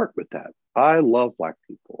the chart with that. I love Black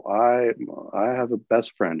people. I have a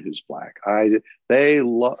best friend who's Black.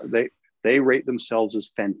 They rate themselves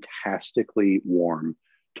as fantastically warm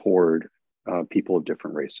toward people of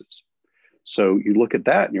different races. So you look at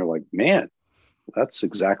that and you're like, man, that's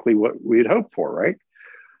exactly what we'd hope for, right?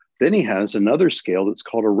 Then he has another scale that's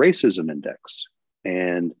called a racism index.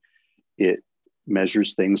 And it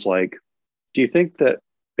measures things like, do you think that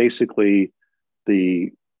basically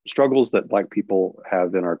the struggles that Black people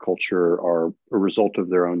have in our culture are a result of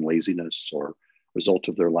their own laziness or a result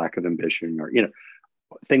of their lack of ambition, or,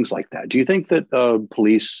 things like that? Do you think that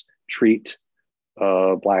police treat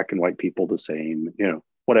Black and white people the same?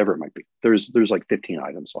 Whatever it might be. There's like 15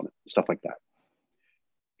 items on it, stuff like that.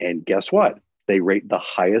 And guess what? They rate the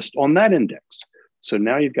highest on that index. So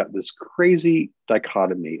now you've got this crazy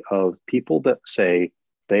dichotomy of people that say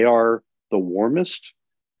they are the warmest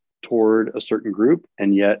toward a certain group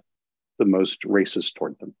and yet the most racist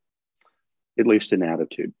toward them, at least in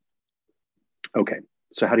attitude. Okay,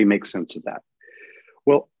 so how do you make sense of that?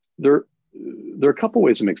 Well, there are a couple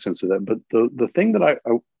ways to make sense of that, but the thing that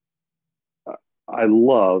I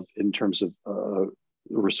love in terms of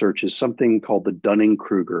research is something called the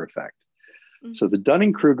Dunning-Kruger effect. Mm-hmm. So the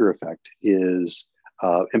Dunning-Kruger effect is,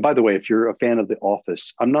 and by the way, if you're a fan of The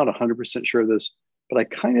Office, I'm not 100% sure of this, but I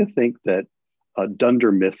kind of think that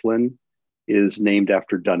Dunder Mifflin is named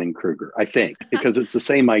after Dunning-Kruger, I think, because it's the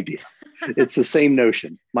same idea. It's the same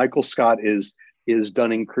notion. Michael Scott is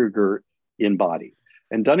Dunning-Kruger embodied.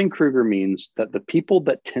 And Dunning-Kruger means that the people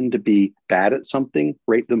that tend to be bad at something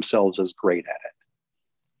rate themselves as great at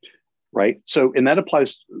it, right? So, and that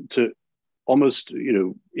applies to almost,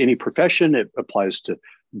 any profession. It applies to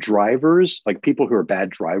drivers, like people who are bad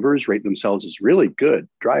drivers, rate themselves as really good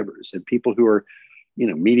drivers, and people who are,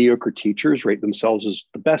 mediocre teachers rate themselves as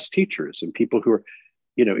the best teachers, and people who are,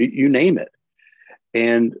 you name it.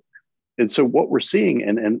 And so what we're seeing,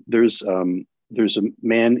 and there's a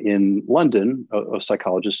man in London, a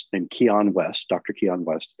psychologist named Keon West, Dr. Keon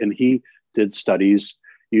West, and he did studies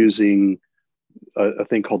using a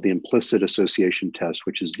thing called the implicit association test,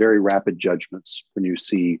 which is very rapid judgments when you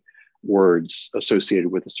see words associated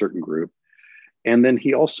with a certain group. And then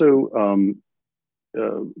he also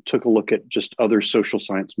took a look at just other social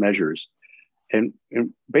science measures. And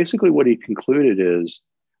basically what he concluded is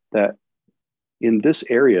that in this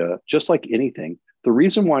area, just like anything, the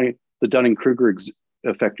reason why the Dunning-Kruger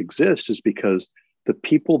effect exists is because the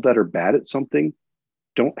people that are bad at something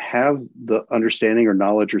don't have the understanding or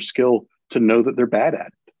knowledge or skill to know that they're bad at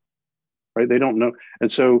it, right? They don't know. And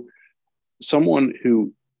so someone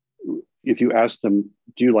who, if you ask them,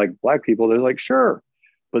 do you like Black people? They're like, sure.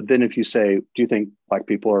 But then if you say, do you think Black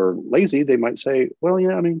people are lazy? They might say, well,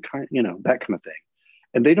 yeah, I mean, that kind of thing.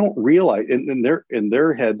 And they don't realize, in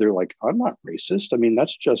their head, they're like, I'm not racist. I mean,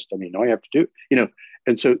 that's just, all you have to do,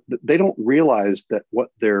 and so they don't realize that what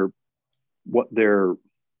they're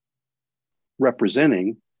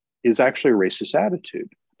representing is actually a racist attitude.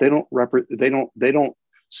 They don't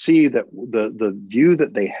see that the view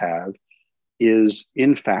that they have is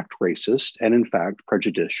in fact racist and in fact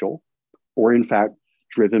prejudicial, or in fact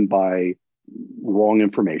driven by wrong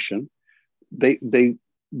information. They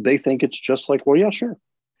think it's just like, well, yeah, sure.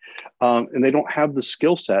 And they don't have the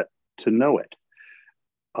skill set to know it.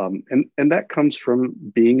 And that comes from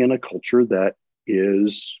being in a culture that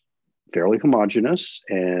is fairly homogenous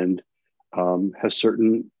and has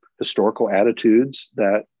certain historical attitudes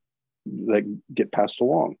that get passed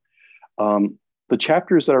along. The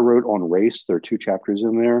chapters that I wrote on race, there are 2 chapters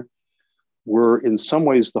in there, were in some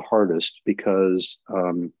ways the hardest because,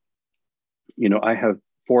 I have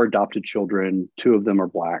 4 adopted children. 2 of them are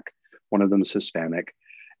Black. One of them is Hispanic.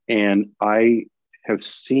 And I have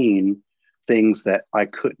seen things that I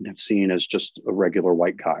couldn't have seen as just a regular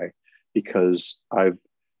white guy, because I've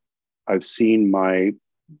seen my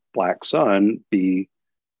Black son be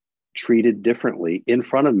treated differently in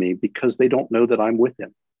front of me because they don't know that I'm with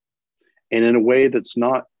him. And in a way that's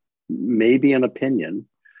not maybe an opinion,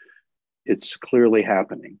 it's clearly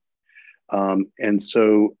happening. And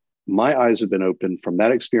so my eyes have been opened from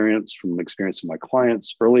that experience, from the experience of my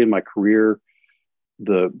clients early in my career.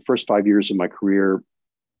 The first 5 years of my career,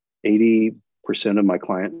 80% of my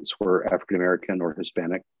clients were African-American or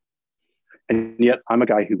Hispanic. And yet I'm a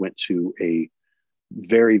guy who went to a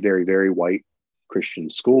very, very, very white Christian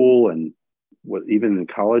school, and even in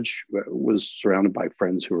college was surrounded by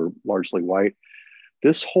friends who were largely white.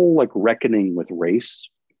 This whole reckoning with race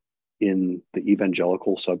in the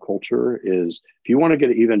evangelical subculture is, if you want to get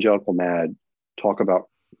an evangelical mad, talk about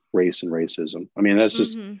race and racism. I mean, that's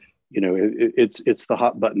just, it's the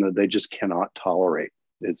hot button that they just cannot tolerate.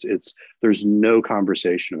 There's no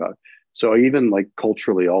conversation about it. So even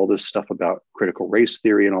culturally, all this stuff about critical race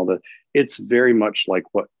theory and all that, it's very much like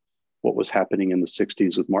what was happening in the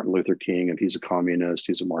 60s with Martin Luther King, and he's a communist,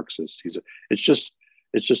 he's a Marxist, it's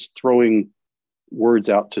just throwing words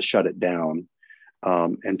out to shut it down,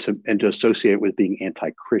 and to associate with being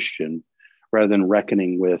anti-Christian, rather than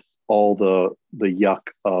reckoning with all the yuck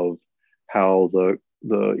of how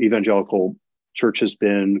the evangelical church has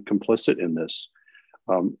been complicit in this.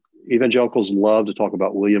 Evangelicals love to talk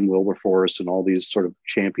about William Wilberforce and all these sort of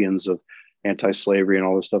champions of anti-slavery and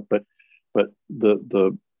all this stuff, but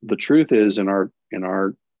the truth is, in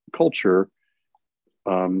our culture,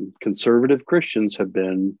 conservative Christians have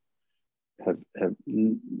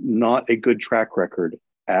not a good track record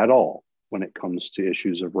at all when it comes to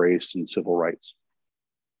issues of race and civil rights.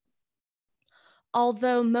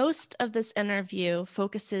 Although most of this interview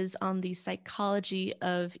focuses on the psychology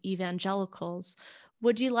of evangelicals,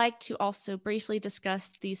 would you like to also briefly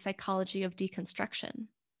discuss the psychology of deconstruction?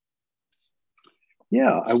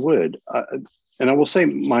 Yeah, I would. And I will say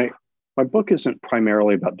my book isn't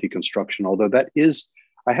primarily about deconstruction, although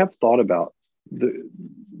I have thought about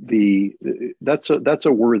that's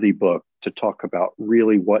a worthy book to talk about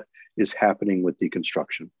really what is happening with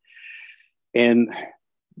deconstruction. And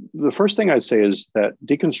the first thing I'd say is that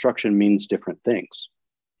deconstruction means different things.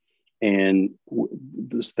 And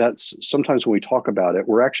that's sometimes when we talk about it,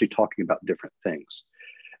 we're actually talking about different things.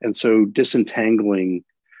 And so disentangling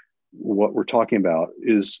what we're talking about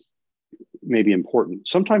is maybe important.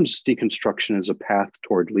 Sometimes deconstruction is a path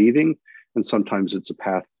toward leaving, and sometimes it's a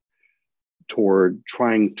path toward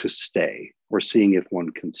trying to stay or seeing if one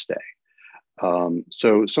can stay.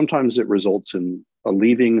 So sometimes it results in a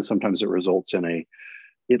leaving. Sometimes it results in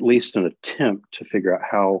at least an attempt to figure out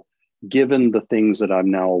how, given the things that I'm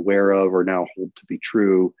now aware of or now hold to be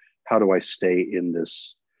true, how do I stay in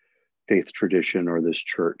this faith tradition or this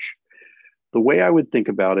church? The way I would think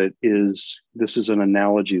about it is, this is an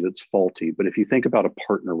analogy that's faulty, but if you think about a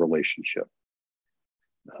partner relationship,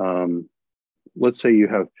 let's say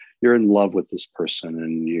you're in love with this person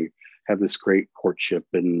and you have this great courtship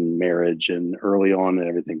and marriage, and early on and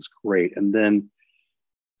everything's great. And then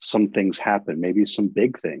some things happen, maybe some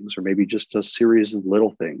big things, or maybe just a series of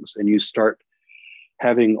little things. And you start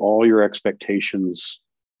having all your expectations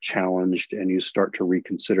challenged, and you start to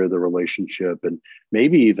reconsider the relationship. And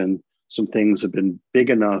maybe even some things have been big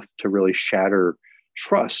enough to really shatter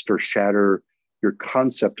trust or shatter your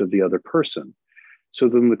concept of the other person. So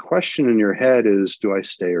then the question in your head is, do I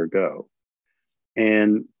stay or go?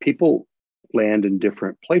 And people land in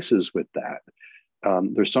different places with that.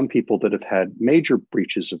 There's some people that have had major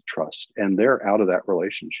breaches of trust and they're out of that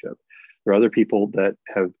relationship. There are other people that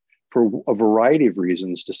have, for a variety of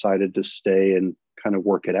reasons, decided to stay and kind of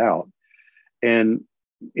work it out. And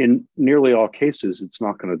in nearly all cases, it's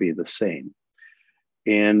not going to be the same.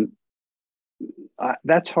 And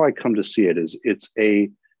that's how I come to see it. Is it's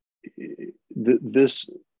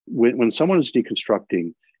when someone is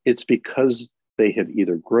deconstructing, it's because they have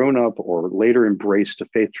either grown up or later embraced a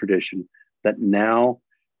faith tradition that now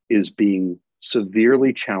is being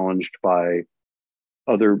severely challenged by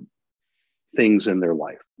other things in their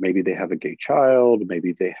life. Maybe they have a gay child.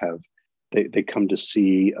 Maybe they come to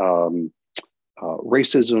see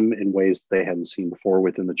racism in ways they hadn't seen before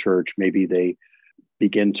within the church. Maybe they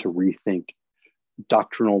begin to rethink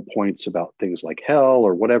doctrinal points about things like hell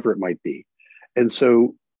or whatever it might be. And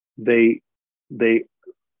so they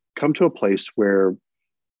come to a place where,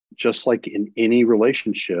 just like in any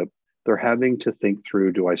relationship, they're having to think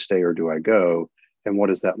through, do I stay or do I go? And what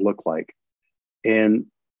does that look like? And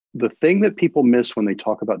the thing that people miss when they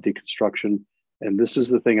talk about deconstruction, and this is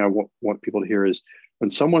the thing I want people to hear, is when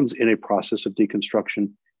someone's in a process of deconstruction,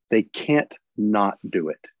 they can't not do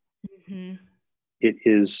it. Mm-hmm. It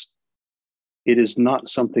is not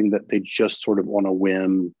something that they just sort of on a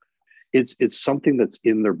whim. It's something that's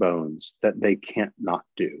in their bones that they can't not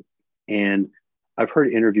do. And I've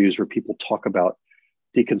heard interviews where people talk about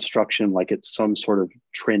deconstruction like it's some sort of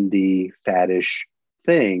trendy, faddish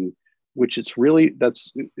thing, which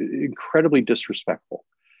that's incredibly disrespectful.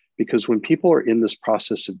 Because when people are in this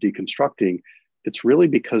process of deconstructing, it's really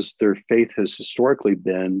because their faith has historically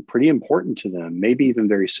been pretty important to them, maybe even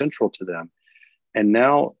very central to them. And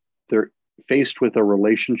now they're faced with a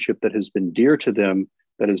relationship that has been dear to them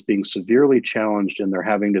that is being severely challenged, and they're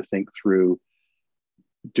having to think through,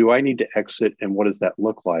 do I need to exit, and what does that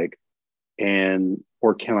look like?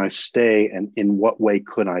 Or can I stay, and in what way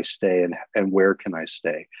could I stay, and where can I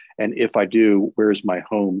stay? And if I do, where's my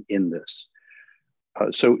home in this?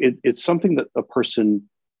 So it's something that a person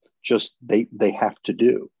just, they have to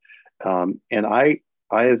do. And I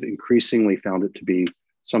have increasingly found it to be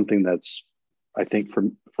something that's, I think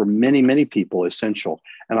for many, many people, essential.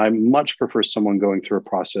 And I much prefer someone going through a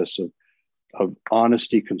process of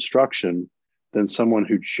honest deconstruction than someone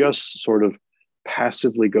who just sort of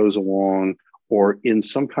passively goes along, or in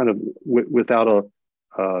some kind of without a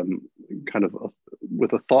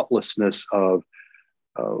with a thoughtlessness of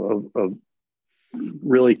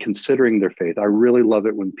really considering their faith. I really love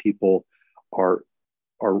it when people are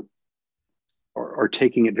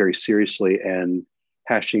taking it very seriously and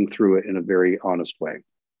hashing through it in a very honest way.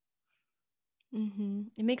 Mm-hmm.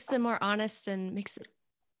 It makes it more honest and makes it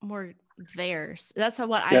more theirs. That's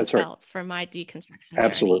what I felt for my deconstruction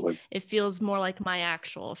Absolutely. journey. It feels more like my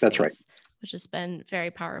actual faith. That's right. Which has been very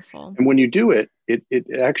powerful. And when you do it, it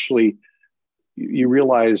actually, you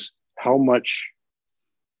realize how much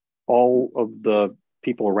all of the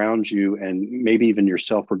people around you and maybe even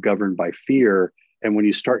yourself are governed by fear. And when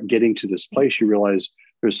you start getting to this place, you realize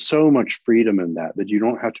there's so much freedom in that you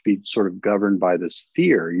don't have to be sort of governed by this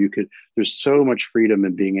fear. There's so much freedom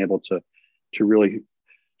in being able to really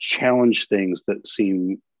challenge things that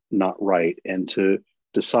seem not right, and to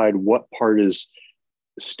decide what part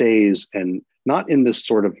stays, and not in this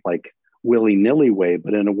sort of like willy-nilly way,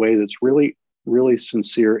 but in a way that's really, really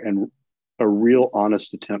sincere and a real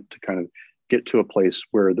honest attempt to kind of get to a place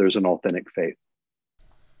where there's an authentic faith.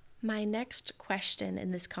 My next question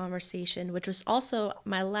in this conversation, which was also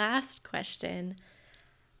my last question,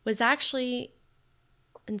 was actually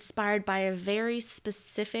inspired by a very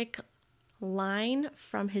specific line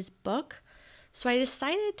from his book. So I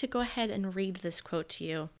decided to go ahead and read this quote to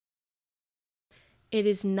you. "It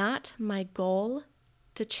is not my goal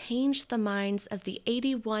to change the minds of the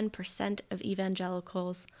 81% of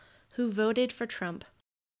evangelicals who voted for Trump.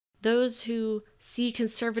 Those who see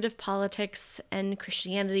conservative politics and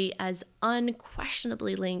Christianity as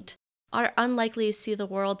unquestionably linked are unlikely to see the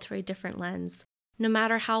world through a different lens, no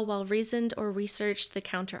matter how well-reasoned or researched the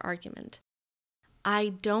counter-argument. I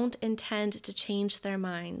don't intend to change their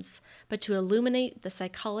minds, but to illuminate the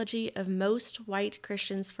psychology of most white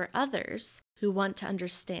Christians for others who want to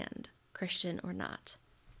understand, Christian or not.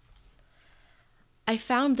 I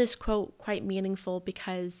found this quote quite meaningful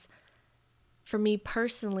because, for me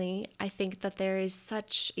personally, I think that there is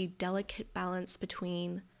such a delicate balance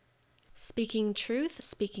between speaking truth,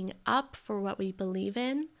 speaking up for what we believe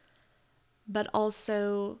in, but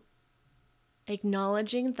also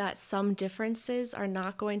acknowledging that some differences are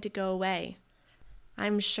not going to go away.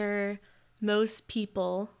 I'm sure most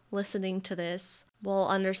people listening to this will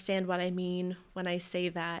understand what I mean when I say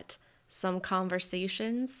that some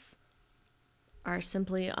conversations are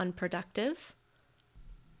simply unproductive.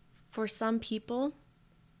 For some people,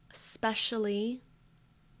 especially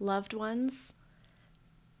loved ones,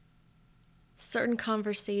 certain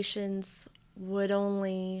conversations would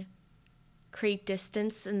only create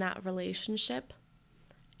distance in that relationship.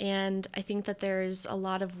 And I think that there is a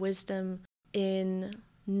lot of wisdom in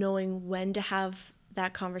knowing when to have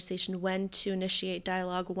that conversation, when to initiate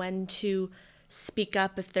dialogue, when to speak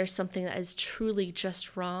up if there's something that is truly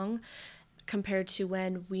just wrong, compared to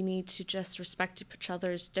when we need to just respect each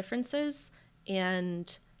other's differences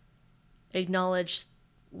and acknowledge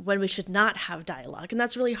when we should not have dialogue. And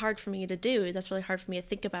that's really hard for me to do. That's really hard for me to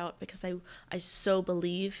think about because I so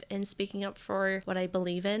believe in speaking up for what I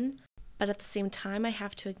believe in. But at the same time, I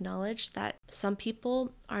have to acknowledge that some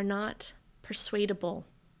people are not persuadable.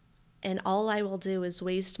 And all I will do is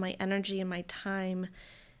waste my energy and my time.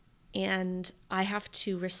 And I have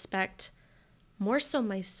to respect more so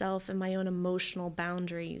myself and my own emotional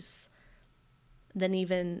boundaries than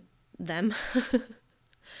even them.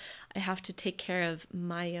 I have to take care of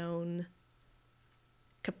my own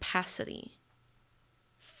capacity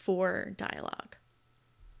for dialogue.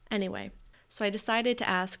 Anyway, so I decided to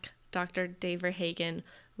ask Dr. Dave Verhagen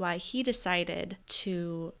why he decided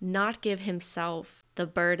to not give himself the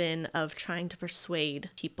burden of trying to persuade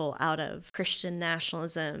people out of Christian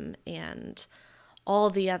nationalism and all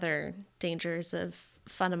the other dangers of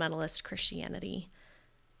fundamentalist Christianity.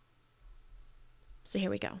 So here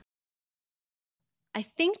we go. I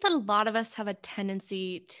think that a lot of us have a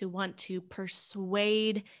tendency to want to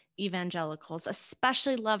persuade evangelicals,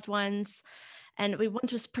 especially loved ones, and we want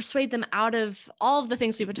to persuade them out of all of the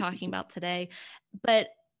things we've been talking about today. But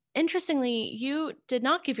interestingly, you did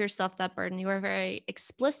not give yourself that burden. You were very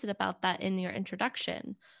explicit about that in your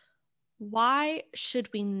introduction. Why should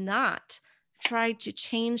we not try to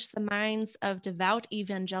change the minds of devout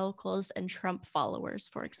evangelicals and Trump followers,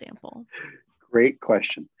 for example? Great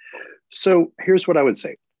question. So here's what I would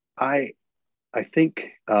say. I think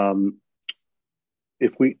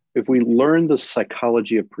if we learn the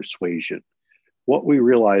psychology of persuasion, what we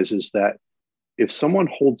realize is that if someone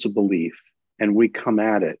holds a belief and we come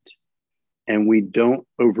at it and we don't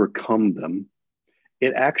overcome them,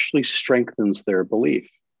 it actually strengthens their belief.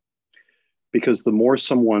 Because the more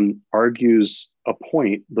someone argues a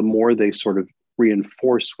point, the more they sort of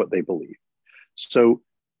reinforce what they believe. So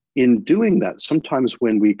in doing that, sometimes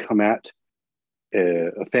when we come at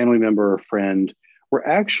a family member or friend, we're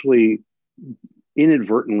actually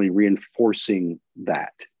inadvertently reinforcing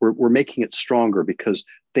that. We're making it stronger because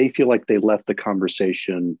they feel like they left the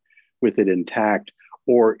conversation with it intact,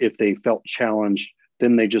 or if they felt challenged,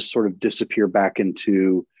 then they just sort of disappear back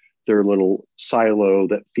into their little silo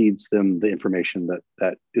that feeds them the information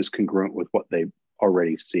that is congruent with what they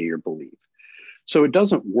already see or believe. So it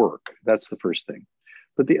doesn't work. That's the first thing.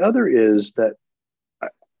 But the other is that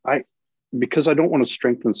because I don't want to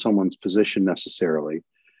strengthen someone's position necessarily,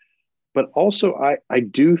 but also I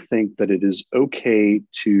do think that it is okay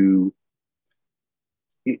to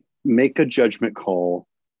make a judgment call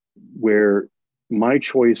where my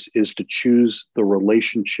choice is to choose the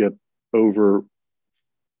relationship over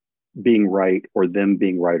being right or them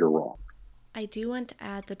being right or wrong. I do want to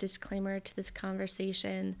add the disclaimer to this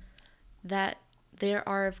conversation that there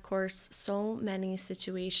are, of course, so many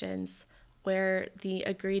situations where the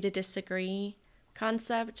agree to disagree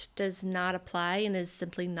concept does not apply and is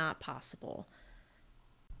simply not possible.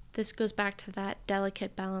 This goes back to that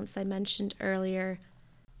delicate balance I mentioned earlier.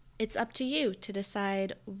 It's up to you to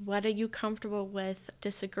decide what are you comfortable with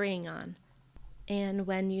disagreeing on and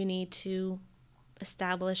when you need to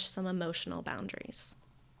establish some emotional boundaries.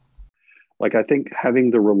 Like, I think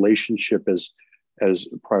having the relationship as as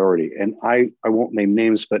a priority. And I won't name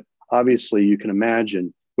names, but obviously you can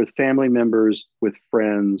imagine with family members, with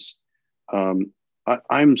friends,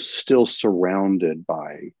 I'm still surrounded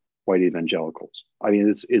by white evangelicals. I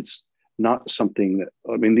mean, it's not something that,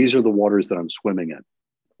 I mean, these are the waters that I'm swimming in.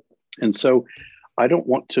 And so I don't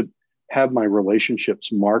want to have my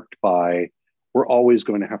relationships marked by, we're always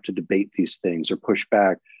going to have to debate these things or push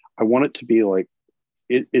back. I want it to be like,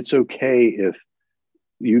 it's okay if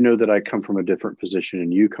you know that I come from a different position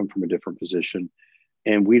and you come from a different position.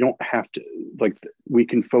 And we don't have to, like, we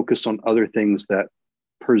can focus on other things that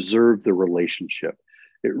preserve the relationship.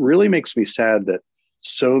 It really makes me sad that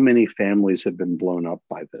so many families have been blown up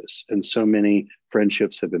by this, and so many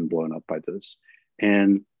friendships have been blown up by this.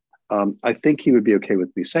 And I think he would be okay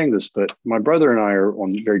with me saying this, but my brother and I are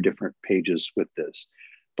on very different pages with this.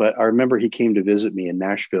 But I remember he came to visit me in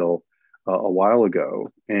Nashville a while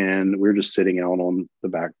ago, and we were just sitting out on the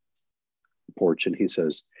back porch, and he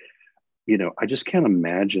says, you know, I just can't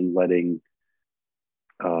imagine letting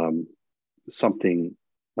something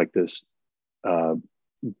like this,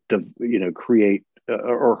 create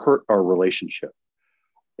or hurt our relationship.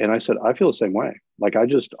 And I said, I feel the same way. Like, I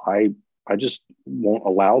just won't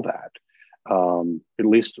allow that. At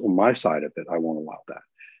least on my side of it, I won't allow that.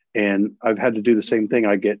 And I've had to do the same thing.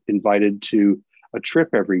 I get invited to a trip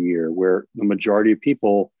every year where the majority of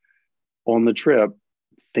people on the trip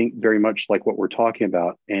think very much like what we're talking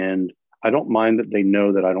about. And I don't mind that they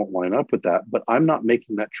know that I don't line up with that, but I'm not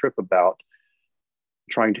making that trip about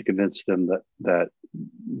trying to convince them that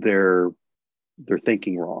they're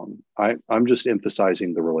thinking wrong. I'm just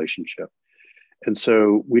emphasizing the relationship. And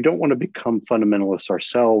so we don't want to become fundamentalists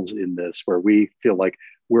ourselves in this, where we feel like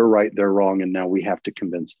we're right, they're wrong, and now we have to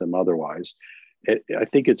convince them otherwise. I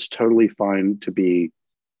think it's totally fine to be,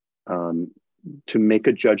 to make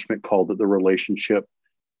a judgment call that the relationship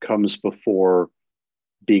comes before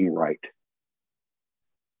being right.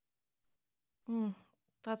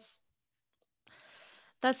 That's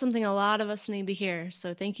something a lot of us need to hear.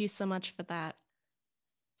 So thank you so much for that.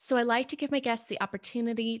 So I like to give my guests the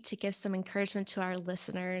opportunity to give some encouragement to our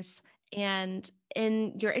listeners. And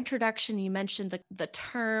in your introduction, you mentioned the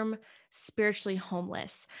term spiritually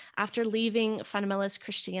homeless. After leaving fundamentalist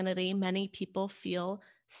Christianity, many people feel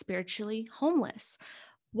spiritually homeless.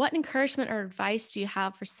 What encouragement or advice do you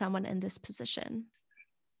have for someone in this position?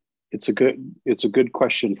 It's a good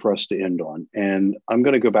question for us to end on. And I'm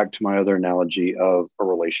going to go back to my other analogy of a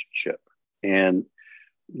relationship. And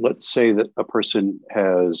let's say that a person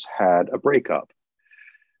has had a breakup.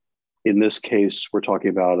 In this case, we're talking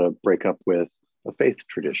about a breakup with a faith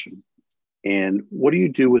tradition. And what do you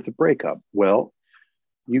do with a breakup? Well,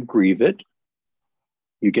 you grieve it.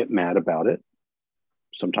 You get mad about it.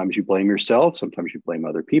 Sometimes you blame yourself. Sometimes you blame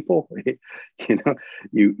other people.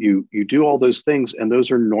 You do all those things, and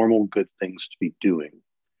those are normal, good things to be doing.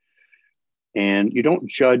 And you don't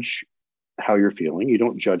judge how you're feeling. You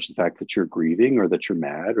don't judge the fact that you're grieving or that you're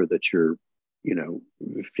mad or that you're,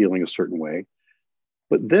 feeling a certain way.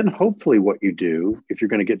 But then hopefully what you do, if you're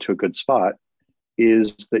going to get to a good spot,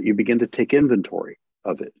 is that you begin to take inventory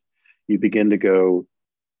of it. You begin to go,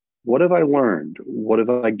 what have I learned? What have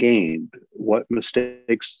I gained? What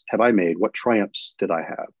mistakes have I made? What triumphs did I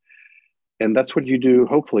have? And that's what you do,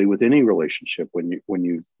 hopefully, with any relationship when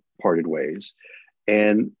you've parted ways.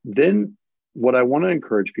 And then what I want to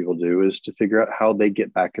encourage people to do is to figure out how they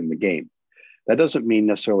get back in the game. That doesn't mean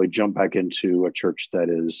necessarily jump back into a church that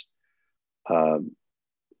is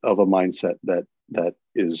of a mindset that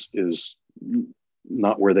is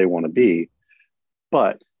not where they want to be.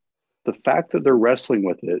 But the fact that they're wrestling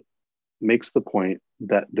with it makes the point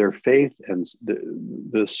that their faith and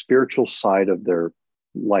the spiritual side of their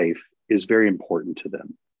life is very important to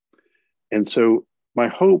them. And so my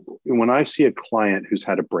hope, when I see a client who's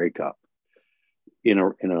had a breakup in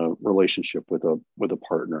a relationship with a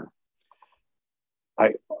partner,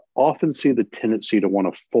 I often see the tendency to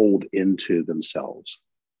want to fold into themselves,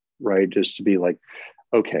 right? Just to be like,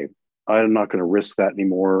 okay, I'm not going to risk that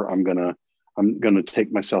anymore. I'm gonna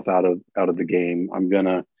take myself out of the game.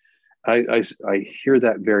 I hear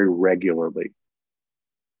that very regularly.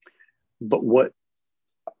 But what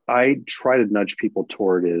I try to nudge people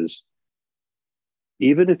toward is,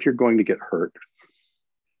 even if you're going to get hurt,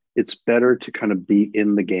 it's better to kind of be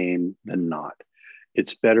in the game than not.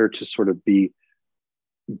 It's better to sort of be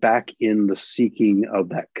back in the seeking of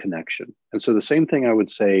that connection. And so the same thing I would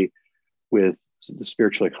say with the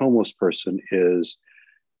spiritually homeless person is,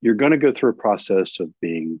 you're going to go through a process of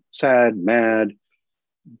being sad, mad,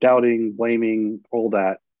 doubting, blaming, all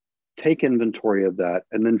that. Take inventory of that,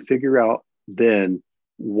 and then figure out then,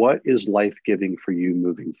 what is life-giving for you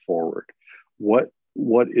moving forward?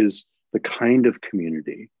 what is the kind of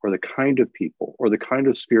community or the kind of people or the kind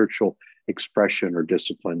of spiritual expression or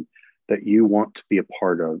discipline that you want to be a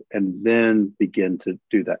part of, and then begin to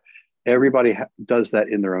do that. Everybody does that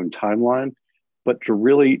in their own timeline, but to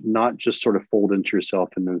really not just sort of fold into yourself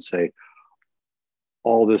and then say,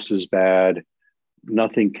 all this is bad,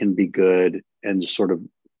 nothing can be good, and sort of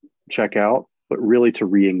check out, but really to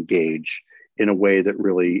re-engage in a way that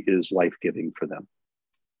really is life-giving for them.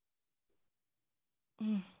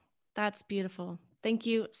 That's beautiful. Thank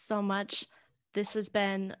you so much. This has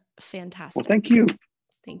been fantastic. Well, thank you.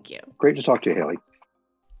 Thank you. Great to talk to you, Haley.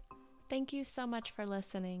 Thank you so much for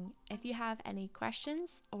listening. If you have any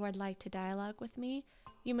questions or would like to dialogue with me,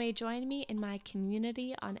 you may join me in my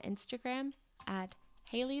community on Instagram at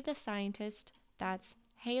Haley the Scientist. That's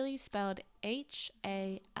Haley spelled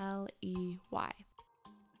Haley.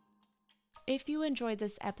 If you enjoyed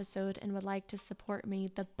this episode and would like to support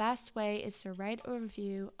me, the best way is to write a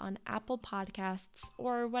review on Apple Podcasts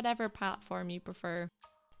or whatever platform you prefer.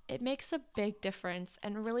 It makes a big difference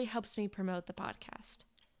and really helps me promote the podcast.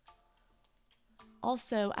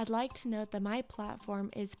 Also, I'd like to note that my platform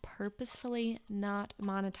is purposefully not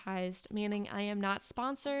monetized, meaning I am not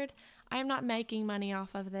sponsored, I am not making money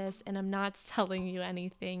off of this, and I'm not selling you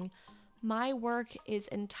anything. My work is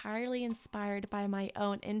entirely inspired by my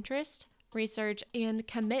own interest, research, and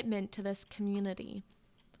commitment to this community.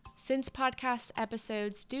 Since podcast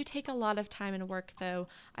episodes do take a lot of time and work though,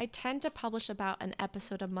 I tend to publish about an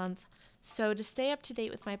episode a month, so to stay up to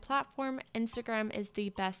date with my platform, Instagram is the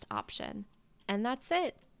best option. And that's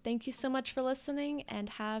it. Thank you so much for listening and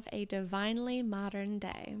have a divinely modern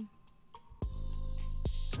day.